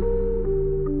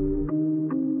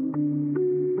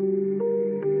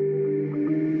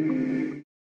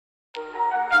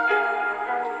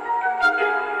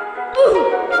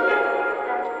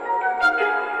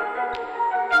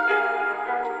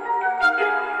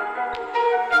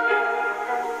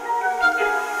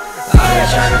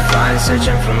 Trying to find,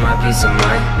 searching for my peace of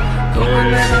mind.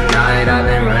 Going every night, I've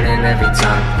been running every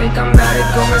time. Think I'm about to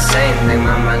go insane, think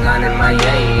my mind gone in my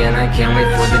yay. And I can't wait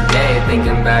for the day,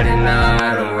 thinking about it now,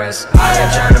 I don't rest. I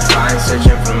am trying to find,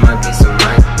 searching for my peace of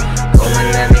mind.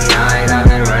 Going every night, I've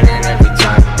been running every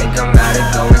time. Think I'm about to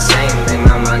go insane, think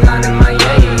my mind gone in my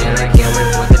yay. And I can't wait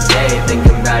for the day,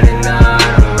 thinking about it now,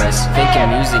 I don't rest.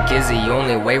 Thinking music is the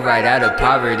only way right out of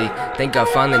poverty. Think I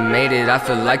finally made it, I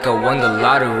feel like I won the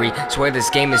lottery. Swear this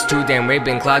game is too damn rigged,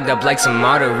 been clogged up like some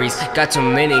arteries. Got too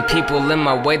many people in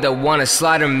my way that wanna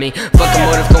slaughter me. Fuck a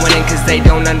motive going in cause they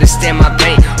don't understand my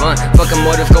pain. Fuck a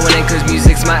motive going in cause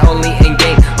music's my only end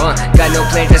game. Got no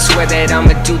plan, I swear that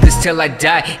I'ma do this till I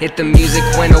die. If the music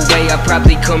went away, I'd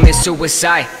probably commit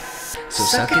suicide. So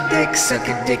suck a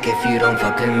dick if you don't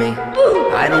fuck with me.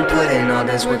 I don't put in all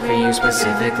this work for you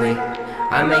specifically.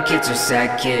 I make hits for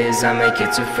sad kids, I make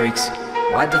hits for freaks.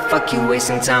 Why the fuck you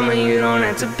wasting time when you don't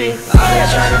have to be? I've been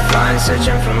trying to find,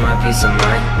 searching for my peace of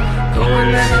mind. Going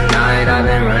every night, I've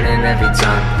been running every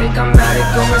time. Think I'm about to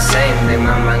go insane, think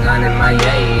my mind gone in my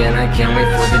yay. And I can't wait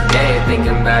for the day,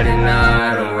 thinking about it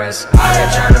now, I don't rest. I've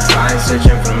been trying to find,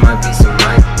 searching for my peace of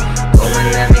mind. Going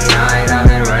every night, I've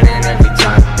been running every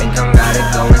time. Think I'm about to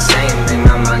go insane, think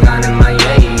my mind gone in my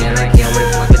yay. And I can't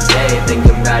wait for the day,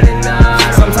 thinking about it now.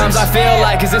 Sometimes I feel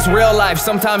like, is this real life?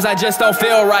 Sometimes I just don't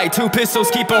feel right. Two pistols,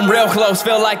 keep them real close.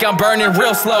 Feel like I'm burning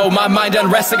real slow. My mind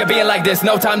unresting of being like this.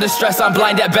 No time to stress, I'm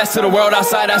blind at best to the world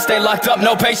outside. I stay locked up,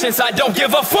 no patience, I don't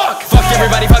give a fuck. Fuck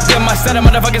everybody, fuck them, I said them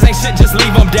motherfuckers ain't shit, just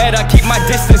leave them dead. I keep my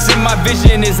distance and my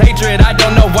vision is hatred. I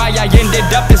don't know why I ended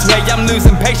up this way. I'm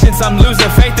losing patience, I'm losing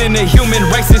faith in the human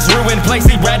race. This ruined place,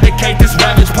 eradicate this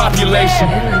ravaged population.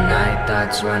 In the night,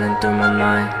 thoughts running through my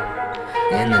mind.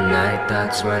 In the night,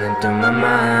 thoughts running through my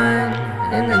mind.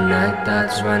 In the night,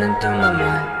 thoughts running through my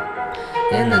mind.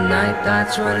 In the night,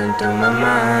 thoughts running through my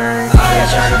mind. I've been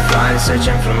trying to find,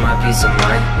 searching for my peace of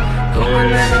mind.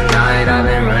 Going every night, I've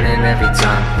been running every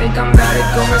time. Think I'm about to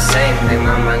go insane, think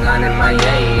my mind gone in my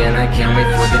yay. And I can't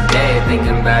wait for the day,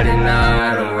 thinking about it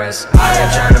now, I don't rest. I've been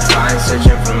trying to find,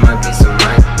 searching for my peace of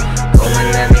mind.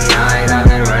 Going every night, I've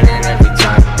been running every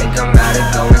time. Think I'm about to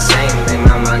go insane, think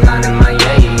my mind gone in my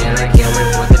yay. And I can't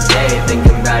wait for the day,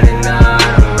 thinking about it now,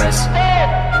 I don't rest.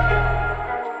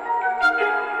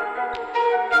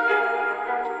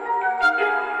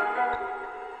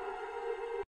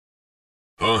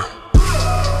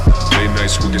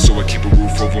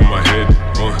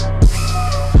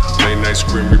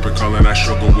 Grim Reaper calling, I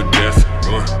struggle with death.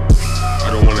 I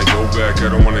don't wanna go back, I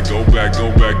don't wanna go back, go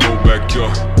back, go back, yo.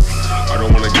 I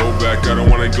don't wanna go back, I don't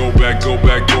wanna go back, go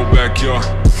back, go back, yo.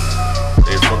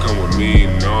 They ain't fucking with me,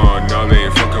 nah, nah, they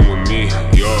ain't fucking with me,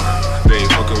 yo. They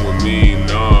ain't fucking with me,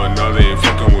 nah, nah, they ain't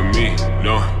fucking with me,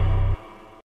 no.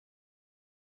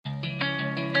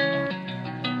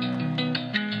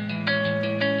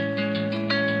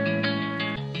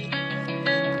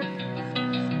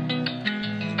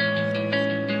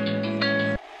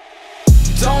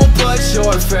 Don't put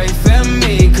your faith in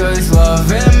me, cause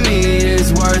love in me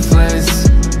is worthless.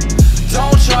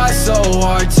 Don't try so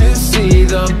hard to see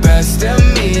the best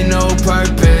in me, no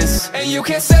purpose. And you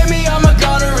can't say me, I'm a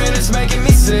goner and it's making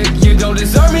me sick. You don't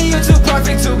deserve me, you're too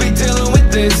perfect to be dealing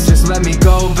with this. Just let me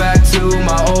go back to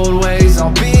my old ways,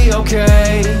 I'll be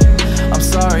okay. I'm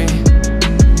sorry.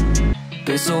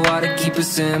 Been so hard to keep it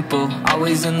simple,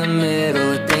 always in the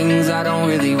middle of things I don't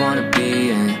really wanna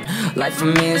be in. Life for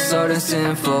me is sorta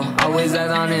sinful, always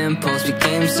act on impulse,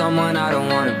 became someone I don't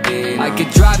wanna be, no. I could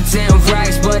drop 10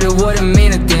 racks, but it wouldn't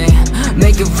mean a thing.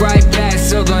 Make it right back,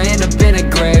 still gonna end up in a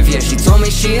grave. Yeah, she told me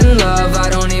she in love, I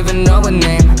don't even know her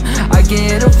name. I can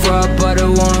hit her up, but it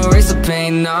won't erase the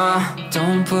pain, nah.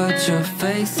 Don't put your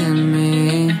faith in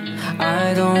me,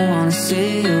 I don't wanna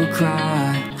see you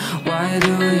cry. Why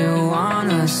do you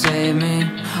wanna save me?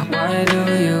 Why do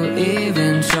you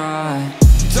even try?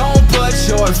 Don't put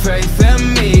your faith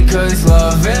in me, cause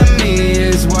love in me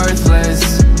is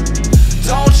worthless.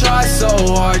 Don't try so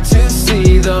hard to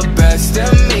see the best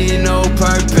in me, no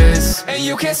purpose. And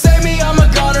you can't say me, I'm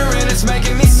a goner and it's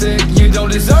making me sick. You don't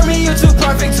deserve me, you're too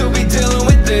perfect to be dealing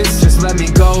with this. Just let me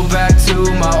go back to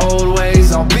my old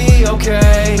ways, I'll be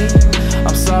okay.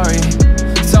 I'm sorry.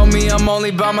 Tell me I'm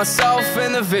only by myself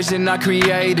in the vision I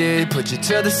created. Put you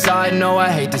to the side, no I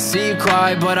hate to see you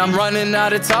cry, but I'm running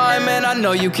out of time and I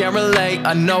know you can't relate.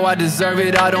 I know I deserve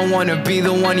it, I don't wanna be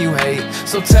the one you hate.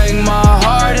 So take my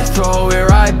heart and throw it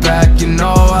right back. You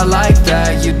know I like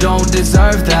that, you don't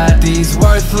deserve that. These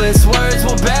worthless words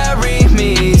will bury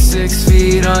me 6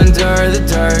 feet under the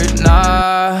dirt,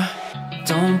 nah.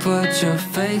 Don't put your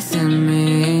faith in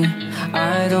me,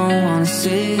 I don't wanna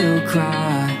see you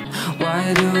cry.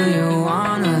 Why do you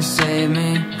wanna save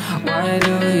me? Why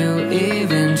do you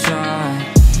even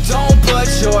try? Don't put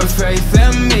your faith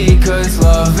in me, cause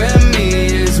love in me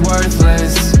is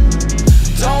worthless.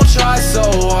 Don't try so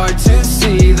hard to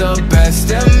see the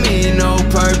best in me, no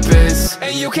purpose.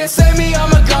 And you can't say me,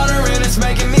 I'm a goner and it's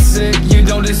making me sick. You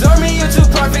don't deserve me, you're too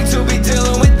perfect to be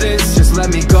dealing with this. Just let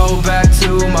me go back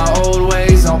to my old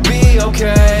ways, I'll be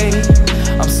okay.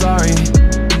 I'm sorry.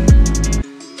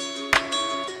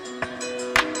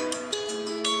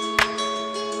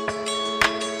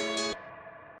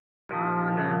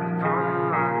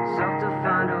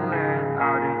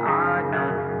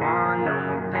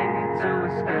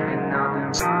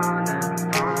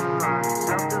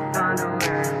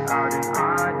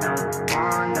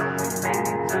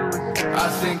 I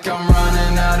think I'm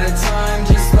running out of time,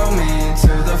 just throw me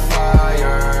into the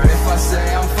fire. If I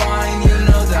say I'm fine, you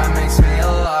know that makes me a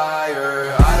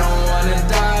liar. I don't wanna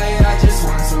die, I just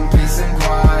want some peace and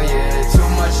quiet. Too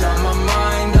much on my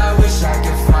mind, I wish I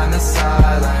could find the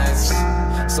silence.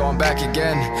 So I'm back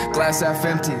again, glass half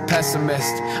empty,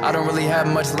 pessimist. I don't really have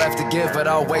much left to give, but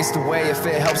I'll waste away if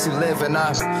it helps you live. And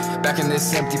I'm back in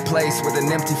this empty place with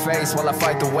an empty face while I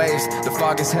fight the waves. The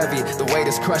fog is heavy, the weight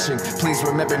is crushing. Please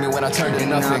remember me when I turn to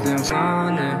nothing. I've been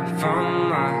running from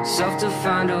myself to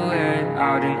find a way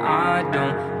out, and I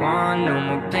don't want no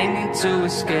more pain to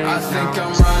escape. I think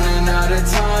I'm running out of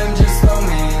time, just throw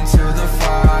me into the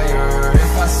fire.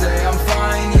 If I say I'm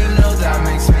fine, you know that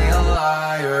makes me a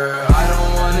liar. I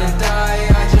don't wanna die,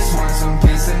 I just want some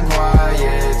peace and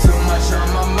quiet. Too much on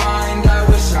my mind, I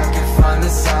wish I could find the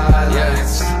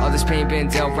silence. Yeah, all this pain been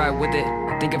dealt right with it.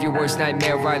 Think of your worst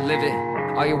nightmare, I live it.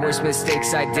 All your worst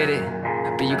mistakes, I did it.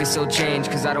 But you can still change,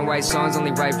 cause I don't write songs,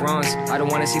 only write wrongs. I don't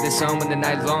wanna see the sun when the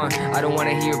night long. I don't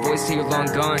wanna hear your voice till you're long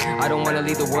gone. I don't wanna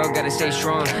leave the world, gotta stay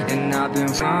strong. And I've been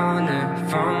running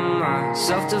from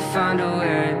myself to find a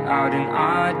way out, and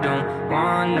I don't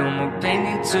want no more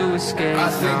pain to escape. I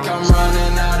think I'm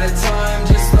running out of time,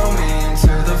 just throw me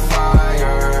into the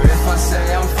fire. If I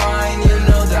say I'm fine, you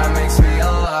know that makes me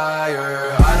a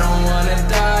liar. I don't wanna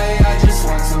die, I just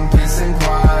want some peace and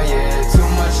quiet. Too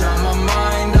much on my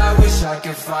mind, I wish I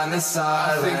could find the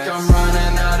silence. I think I'm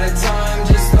running out of time,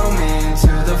 just throw me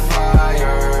into the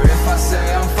fire. If I say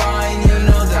I'm fine, you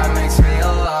know that makes me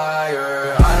a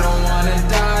liar. I don't wanna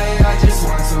die, I just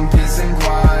want some peace and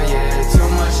quiet. Too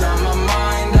much on my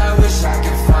mind, I wish I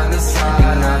could find the silence.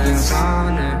 And I've been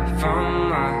running from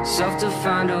myself to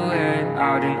find a way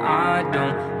out, and I don't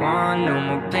on, no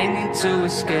more pain, need to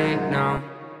escape now.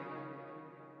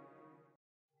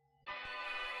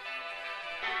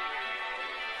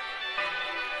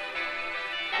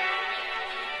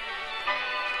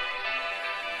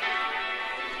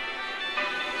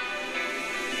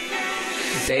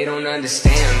 They don't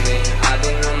understand me, I've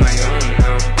been on my own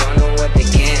now. Don't know what they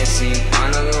can't see,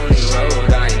 on a lonely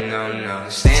road, I know, no.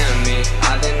 Stand me,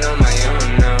 I've been on my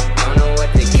own now. Don't know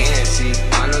what they can't see,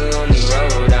 on a lonely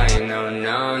road, I know,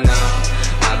 no, no.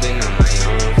 I've been on my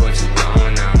own for too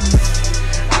long now.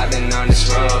 I've been on this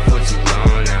road for too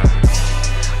long now.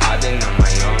 I've been on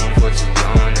my own for too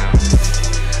long now.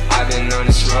 I've been on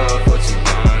this road for too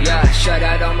long now. Yeah, shut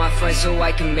out all my friends so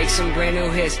I can make some brand new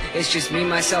hits. It's just me,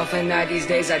 myself, and I these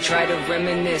days. I try to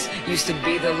reminisce. Used to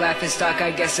be the laughing stock,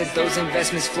 I guess that those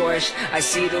investments flourish. I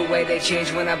see the way they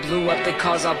changed when I blew up, the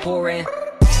calls I pour in.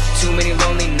 Too many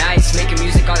lonely nights, making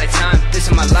music all the time. This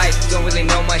is my life, don't really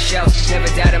know much else. Never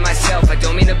doubted myself, I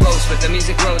don't mean to boast, but the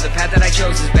music grows. The path that I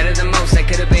chose is better than most. I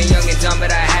could have been young and dumb,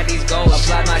 but I had these goals.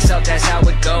 Applied myself, that's how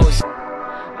it goes.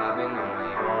 I've been on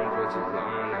my own for too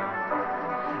long now.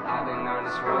 I've been on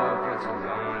this road for too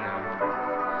long now.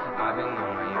 I've been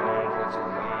on my own for too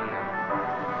long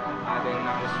now. I've been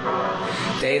on this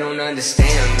road. They don't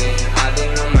understand me, I've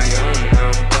been on my own now.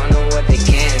 Don't know what they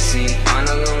can't see, on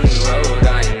a lonely road,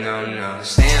 I know, no.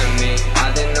 Stand me,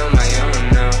 I've been on my own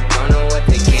now. Don't know what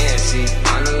they can't see,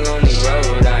 on a lonely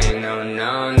road, I know,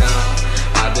 no, no.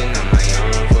 I've been on my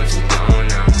own for too long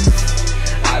now.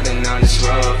 I've been on this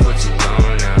road for too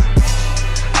long now.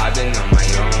 I've been on my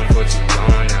own for too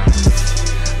long now.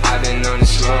 I've been on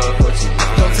this road for too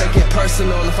long. Don't take it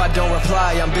personal if I don't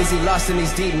reply. I'm busy lost in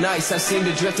these deep nights. I seem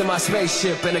to drift in my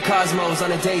spaceship in the cosmos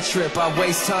on a day trip. I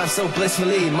waste time so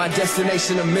blissfully, my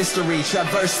destination a mystery.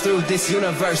 Traverse through this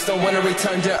universe, don't wanna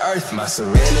return to earth. My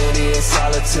serenity is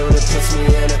solitude, it puts me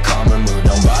in a calmer mood.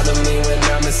 Don't bother me when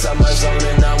I'm inside my zone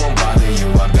and I won't bother you.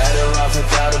 I'm better off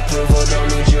without approval, don't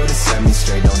need you to set me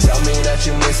straight. Don't tell me that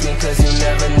you miss me cause you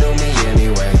never knew me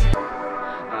anyway.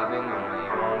 I've been on my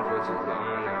own for too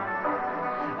long now.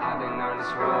 I've been on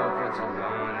this road for too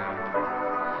long now.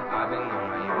 I've been on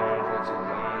my own for too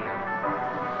long now.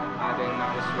 I've been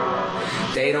on this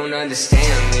road. They don't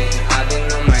understand me, I've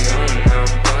been on my own now.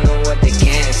 Don't know what they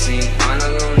can't see, on a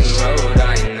lonely road,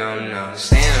 I know, no.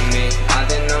 Stand me, I've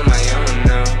been on my own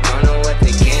now. Don't know what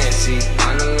they can't see,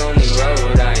 on a lonely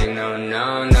road, I know,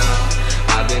 no, no.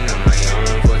 I've been on my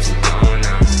own for too long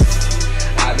now.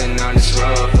 I've been on this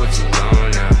road for too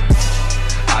long now.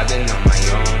 I've been on my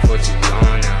own for too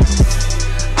long now.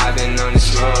 I've been on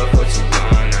this road for too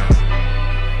long now.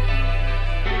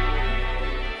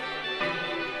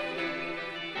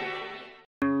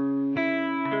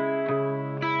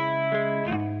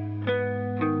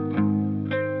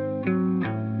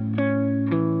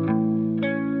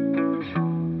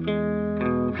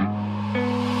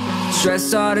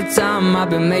 Stressed all the time, I've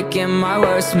been making my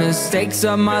worst mistakes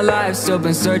of my life. Still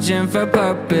been searching for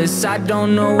purpose. I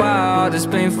don't know why all this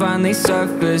pain finally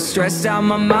surfaced. Stressed out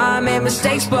my mind, made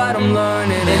mistakes but I'm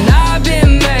learning. And I've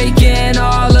been making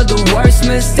all of the worst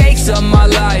mistakes of my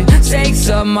life. Mistakes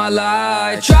of my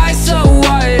life. Try so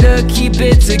hard to keep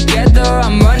it together.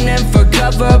 I'm running for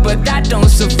cover but that don't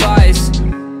suffice.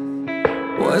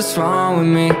 What's wrong with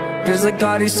me? Feels like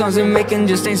all these songs we're making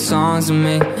just ain't songs to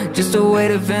me. Just a way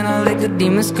to ventilate the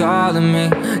demons calling me.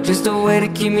 Just a way to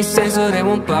keep me safe so they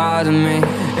won't bother me.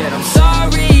 And I'm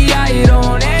sorry I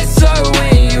don't answer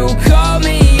when you call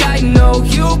me. I know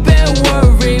you've been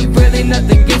worried. Really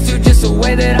nothing gets you, just the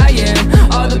way that I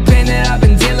am. All the pain that I've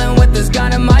been dealing with is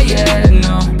gone in my head.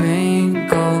 No, pain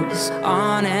goes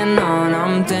on and on.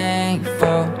 I'm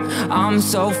thankful, I'm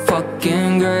so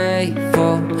fucking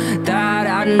grateful that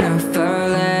I never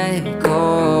let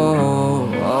go.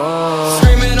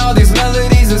 Screaming all these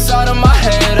melodies inside of my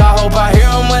head. I hope I hear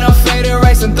them when I'm fading,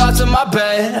 racing thoughts in my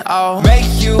bed. I'll make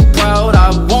you proud, I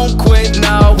won't quit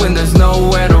now. When there's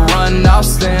nowhere to run, I'll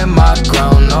stand my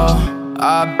ground. Oh,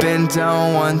 I've been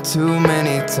down one too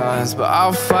many times, but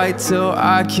I'll fight till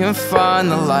I can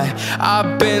find the light.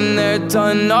 I've been there,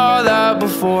 done all that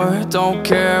before. Don't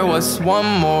care what's one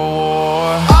more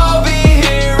war. I'll be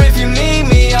here if you need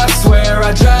me, I swear.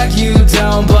 I drag you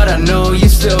down, but I know you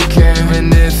still care.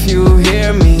 And if you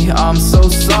hear me, I'm so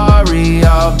sorry.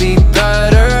 I'll be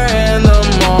better in the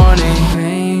morning.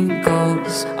 Pain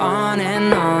goes on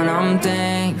and on. I'm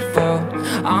thankful,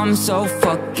 I'm so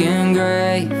fucking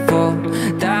grateful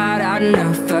that I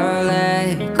never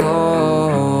let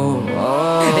go.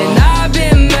 And I've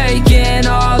been making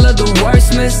all of the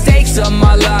worst mistakes of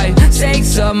my life.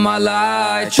 Mistakes of my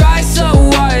life. Try so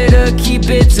hard to keep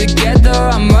it together.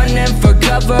 I'm running for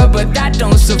cover but that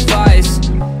don't suffice.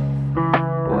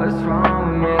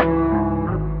 me?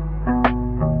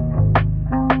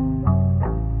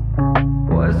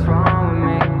 What's wrong with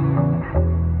me?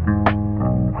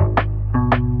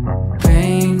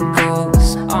 Pain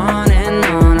goes on and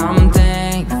on. I'm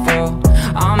thankful,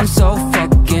 I'm so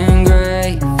fucking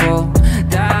grateful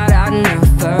that I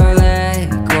never let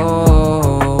go.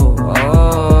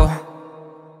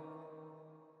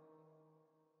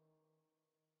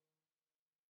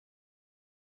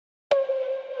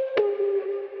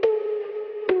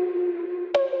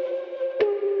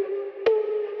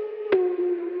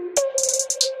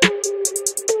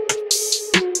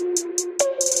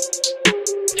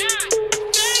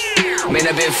 Man,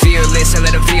 I've been fearless, I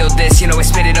let him feel this. You know I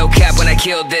spit it no cap when I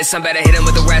kill this. I'm better hit him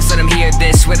with the rest, let him hear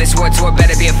this. Where this war tour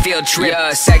better be a field trip.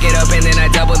 Yeah, sack it up and then I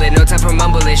double it. No time for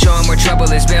mumbling, show him where trouble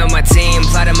is. Been on my team,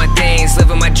 plotting my things,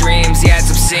 living my dreams. Yeah, it's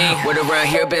obscene. Word around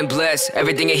here been blessed.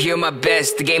 Everything I hear my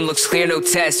best. The game looks clear, no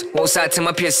test. Won't stop till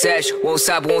my peers sesh. Won't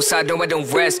stop, no I don't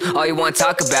rest. All you wanna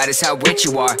talk about is how rich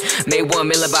you are. Made 1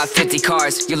 million, about 50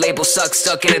 cars. Your label sucks,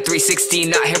 stuck in a 360.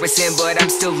 Not Harrison, but I'm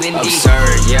still indie.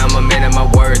 Absurd, yeah, I'm a man of my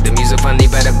word. The music finally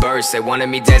better burst. They wanted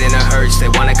me dead in a hearse. They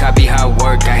wanna copy how I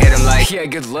work. I hit them like, yeah,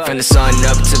 good luck. From the sun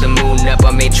up to the moon up.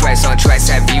 I made tracks on tracks,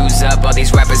 had views up. All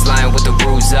these rappers lying with the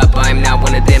rules up. I'm not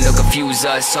one of them, they'll confuse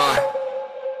us,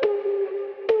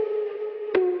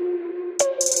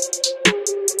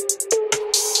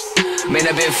 Man,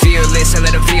 I've been fearless, I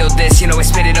let him feel this. You know I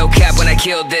spit it no cap when I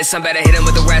kill this. I'm better hit him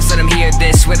with the rest, let him hear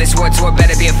this. Where this war tour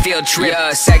better be a field trip.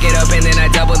 Yeah, sack it up and then I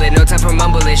double it. No time for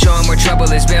mumbling, show him where trouble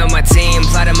is. Been on my team,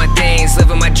 plotting my things,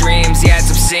 living my dreams. Yeah,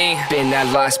 it's obscene. Been that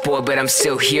lost boy, but I'm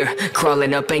still here.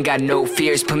 Crawling up, ain't got no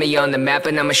fears. Put me on the map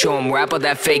and I'ma show him rap. All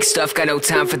that fake stuff, got no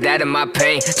time for that in my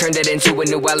pain. Turned it into a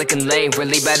new elegant lane.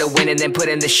 Really better win and then put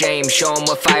in the shame. Show him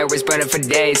what fire is burning for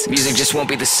days. Music just won't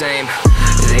be the same.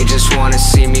 They just wanna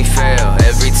see me fail.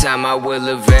 Every time I will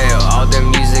avail. All their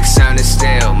music sounded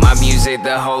stale. My music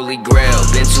the holy grail.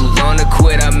 Been too long to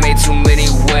quit, I made too many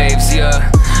waves,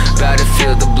 yeah. About to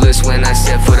feel the bliss when I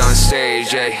step foot on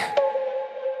stage, yeah.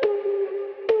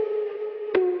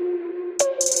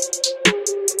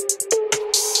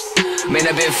 Man,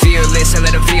 I've been fearless, I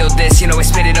let him feel this. You know I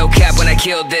spit it no cap when I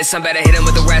kill this. I'm better hit him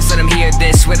with the rest, let him hear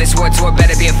this. Where this war tour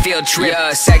better be a field trip.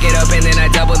 Yeah, sack it up and then I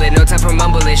double it. No time for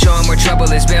mumbling, show him where trouble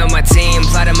is. Been on my team,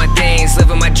 plotting my things,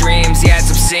 living my dreams. Yeah,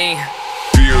 it's obscene.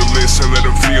 Fearless, I let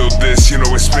him feel this. You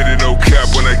know I spit it no cap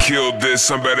when I kill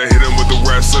this. I'm better hit him with the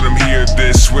rest, let him hear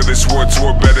this. Where this war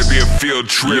tour better be a field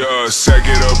trip. Yeah, sack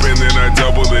it up and then I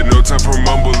double it. No time for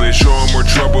mumbling, show him where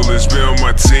trouble is. Been on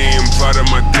my team,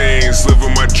 plotting my things,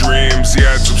 living my dreams.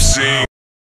 Yeah, it's obscene.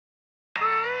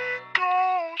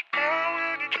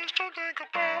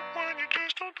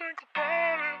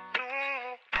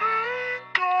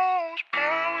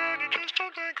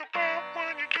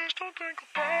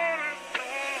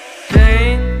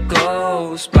 Pain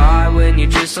goes by when you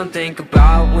just don't think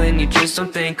about, when you just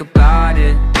don't think about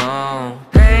it, no.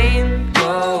 Pain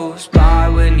goes by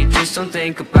when you just don't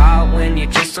think about, when you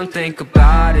just don't think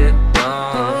about it,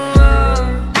 no.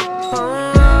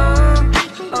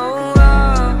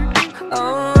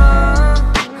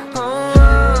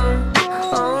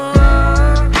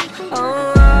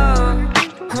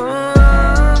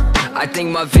 I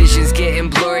think my vision's getting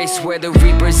blurry. Swear the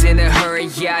Reaper's in a hurry.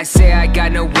 Yeah, I say I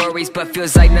got no worries, but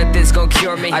feels like nothing's gonna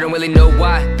cure me. I don't really know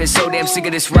why, been so damn sick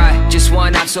of this ride. Just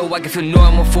one off so I can feel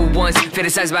normal for once.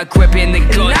 Fantasize about gripping the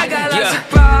gun. And I got lots of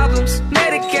problems,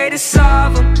 medicated,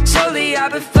 solve them. Slowly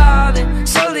I've been falling,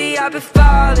 slowly I've been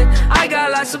falling. I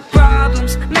got lots of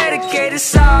problems, medicated,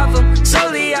 solve them.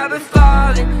 Slowly I've been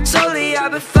falling, slowly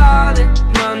I've been falling.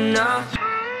 No, no.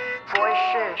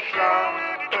 Voices loud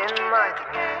in my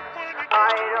head.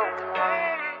 I don't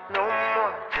want no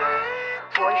more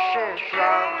drugs. Voices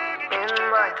loud in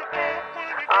my head.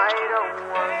 I don't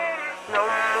want no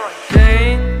more.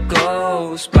 Pain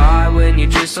goes by when you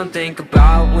just don't think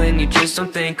about, when you just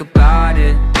don't think about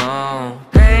it, no.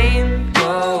 Pain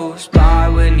goes by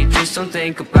when you just don't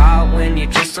think about, when you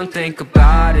just don't think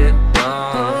about it,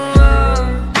 no.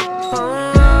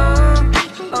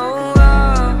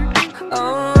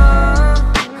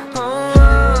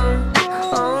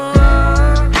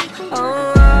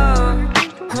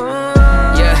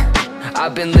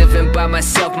 I've been living by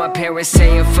myself, my parents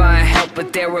saying find help,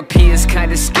 but therapy is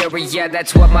kinda scary, yeah,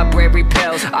 that's what my brain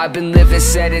repels. I've been living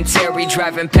sedentary,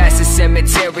 driving past the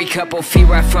cemetery, couple feet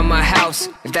right from my house.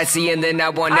 If that's the end, then I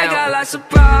want out. I got lots of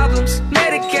problems,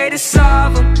 medicated,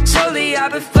 solve them. Slowly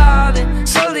I've been falling,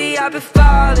 slowly I've been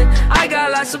falling. I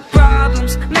got lots of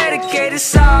problems, medicated,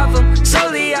 solve them.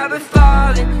 Slowly I've been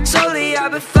falling, slowly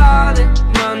I've been falling.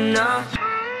 No, no.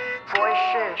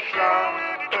 Voices loud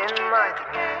in my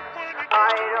head.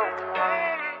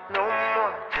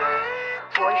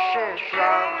 Voices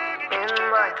loud in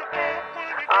my head,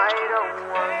 I don't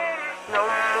want no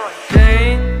more.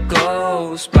 Pain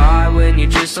goes by when you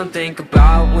just don't think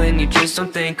about, when you just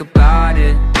don't think about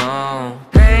it, no.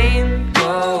 Pain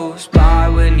goes by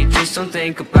when you just don't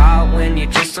think about, when you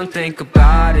just don't think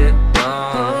about it,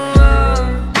 no.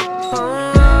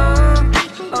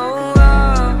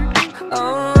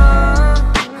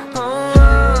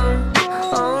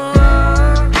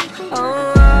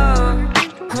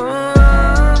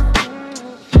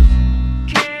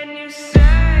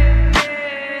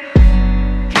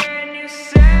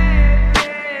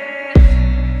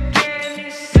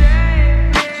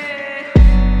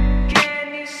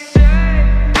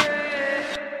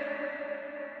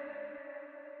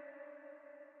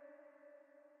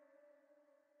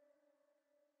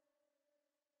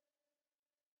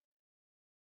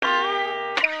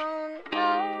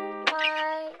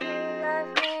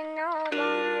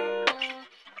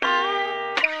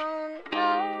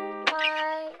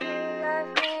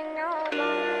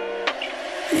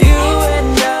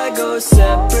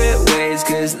 Separate ways,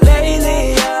 cause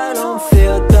lately I don't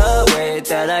feel the way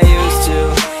that I used to,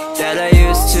 that I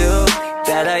used to,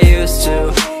 that I used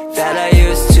to, that I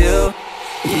used to.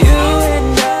 You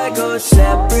and I go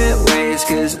separate ways,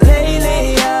 cause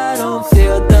lately I don't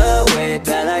feel the way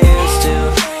that I used to,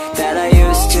 that I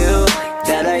used to,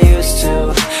 that I used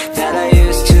to, that I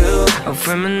used to. I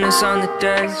reminisce on the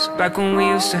days back when we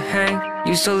used to hang.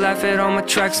 Used to laugh at all my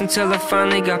tracks until I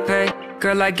finally got paid.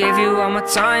 Girl, I gave you all my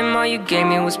time, all you gave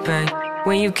me was pain.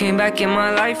 When you came back in my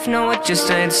life, no, it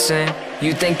just ain't the same.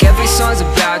 You think every song's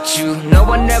about you, no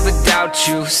one ever doubt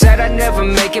you. Said I'd never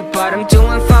make it, but I'm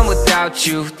doing fine without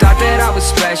you. Thought that I was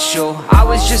special, I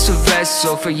was just a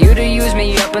vessel for you to use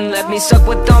me up and let me suck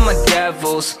with all my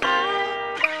devils.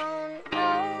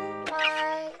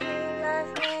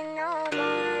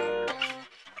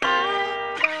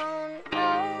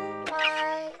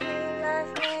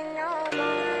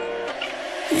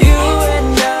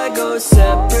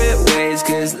 Separate ways,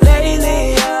 cause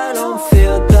lately I don't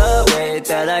feel the way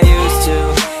that I used to,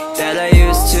 that I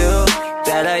used to,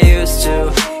 that I used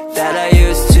to, that I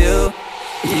used to.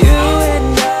 You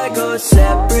and I go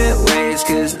separate ways,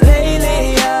 cause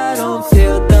lately I don't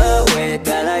feel the way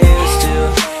that I used to,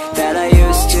 that I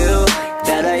used to,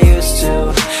 that I used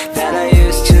to, that I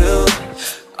used to.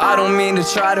 I don't mean to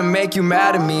try to make you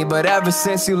mad at me, but ever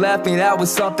since you left me, that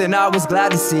was something I was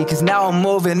glad to see. Cause now I'm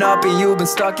moving up and you've been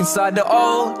stuck inside the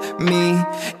old me.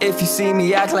 If you see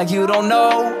me, act like you don't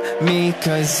know me,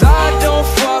 cause I don't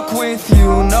fuck with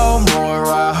you no more.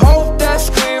 I hope that's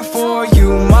clear for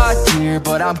you, my dear,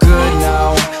 but I'm good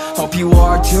now. Hope you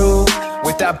are too,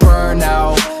 with that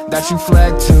burnout that you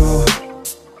fled to.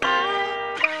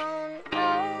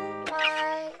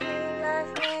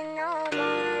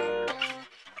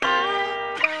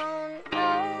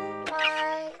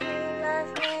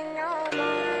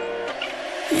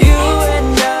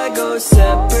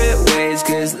 Separate ways,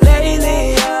 cause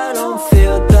lately I don't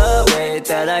feel the way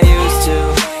that I used to,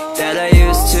 that I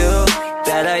used to,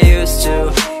 that I used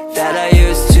to, that I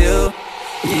used to.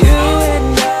 You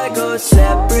and I go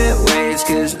separate ways,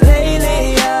 cause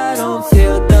lately I don't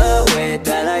feel the way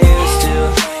that I used to,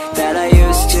 that I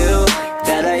used to,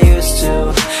 that I used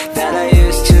to, that I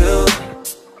used to.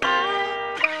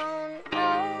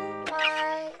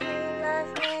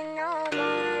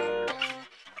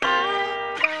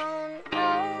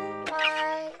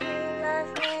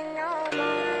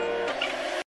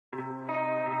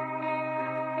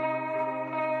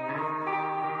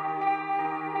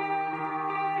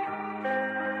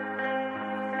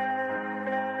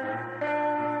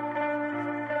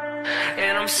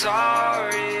 And I'm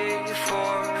sorry for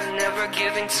never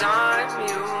giving time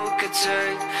you could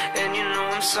take. And you know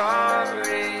I'm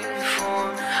sorry for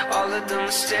all of the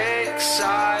mistakes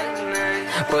I made.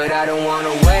 But I don't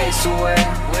wanna waste away.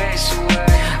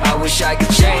 I wish I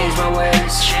could change my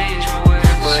ways.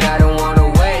 But I don't wanna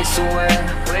waste away.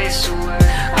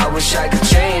 I wish I could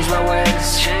change my ways.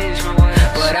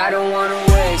 But I don't wanna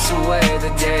waste away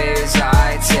the days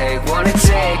I take. Wanna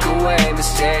take away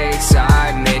mistakes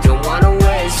I made. Don't wanna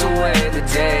waste away the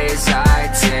days I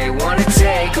take. Wanna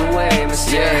take away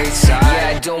mistakes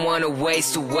I don't wanna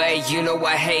waste away. You know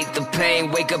I hate the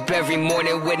pain. Wake up every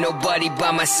morning with nobody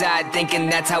by my side, thinking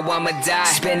that's how I'ma die.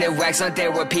 Spending racks on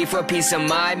therapy for peace of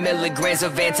mind. Milligrams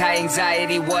of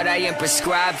anti-anxiety, what I am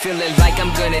prescribed. Feeling like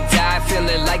I'm gonna die.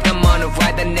 Feeling like I'm on a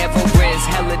ride that never ends.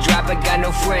 Hella dry but got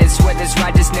no friends. Swear this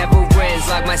ride just never ends.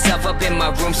 Lock myself up in my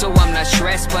room so I'm not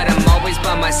stressed, but I'm always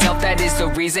by myself. That is the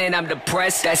reason I'm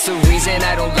depressed. That's the reason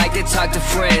I don't like to talk to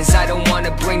friends. I don't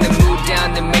wanna bring the mood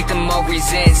down to make them all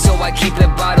resent, so I keep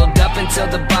it bottled up until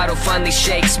the bottle bottle finally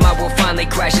shakes, my world finally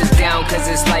crashes down, cause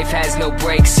this life has no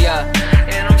brakes, yeah.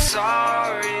 And I'm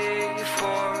sorry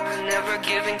for never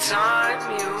giving time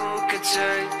you could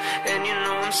take. And you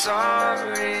know I'm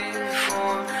sorry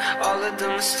for all of the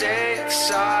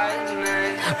mistakes I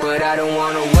made. But I don't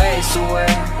wanna waste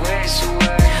away.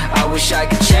 I wish I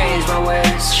could change my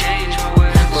ways.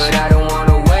 But I don't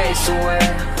wanna waste away.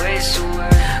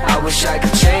 I wish I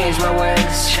could change my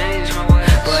ways.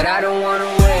 But I don't wanna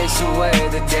waste away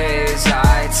the days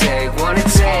I take. Wanna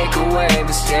take away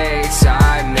mistakes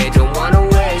I made. Don't wanna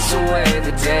waste away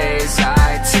the days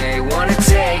I take. Wanna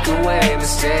take away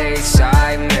mistakes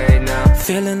I made now.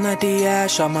 Feeling like the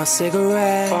ash on my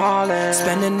cigarette.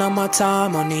 Spending all my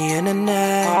time on the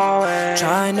internet.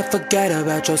 Trying to forget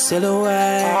about your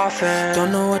silhouette.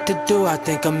 Don't know what to do, I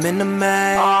think I'm in a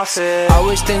mess. I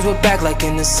wish things were back like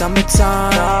in the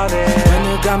summertime. When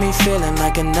it got me feeling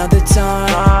like another time.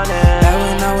 Back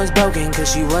when I was broken cause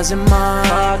she wasn't mine.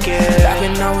 Back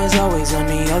when I was always on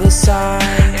the other side.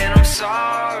 And I'm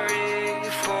sorry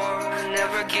for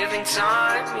never giving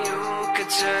time you could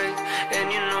take. And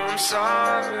you know I'm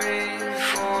sorry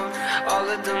for all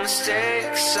of the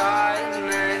mistakes I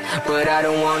made. But I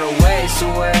don't wanna waste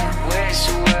away.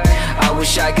 I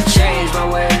wish I could change my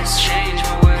ways.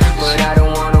 But I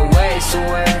don't wanna waste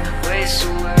away.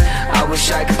 I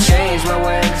wish I could change my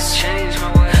ways.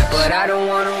 But I don't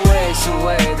wanna waste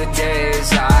away the days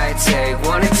I take.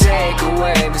 Wanna take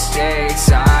away mistakes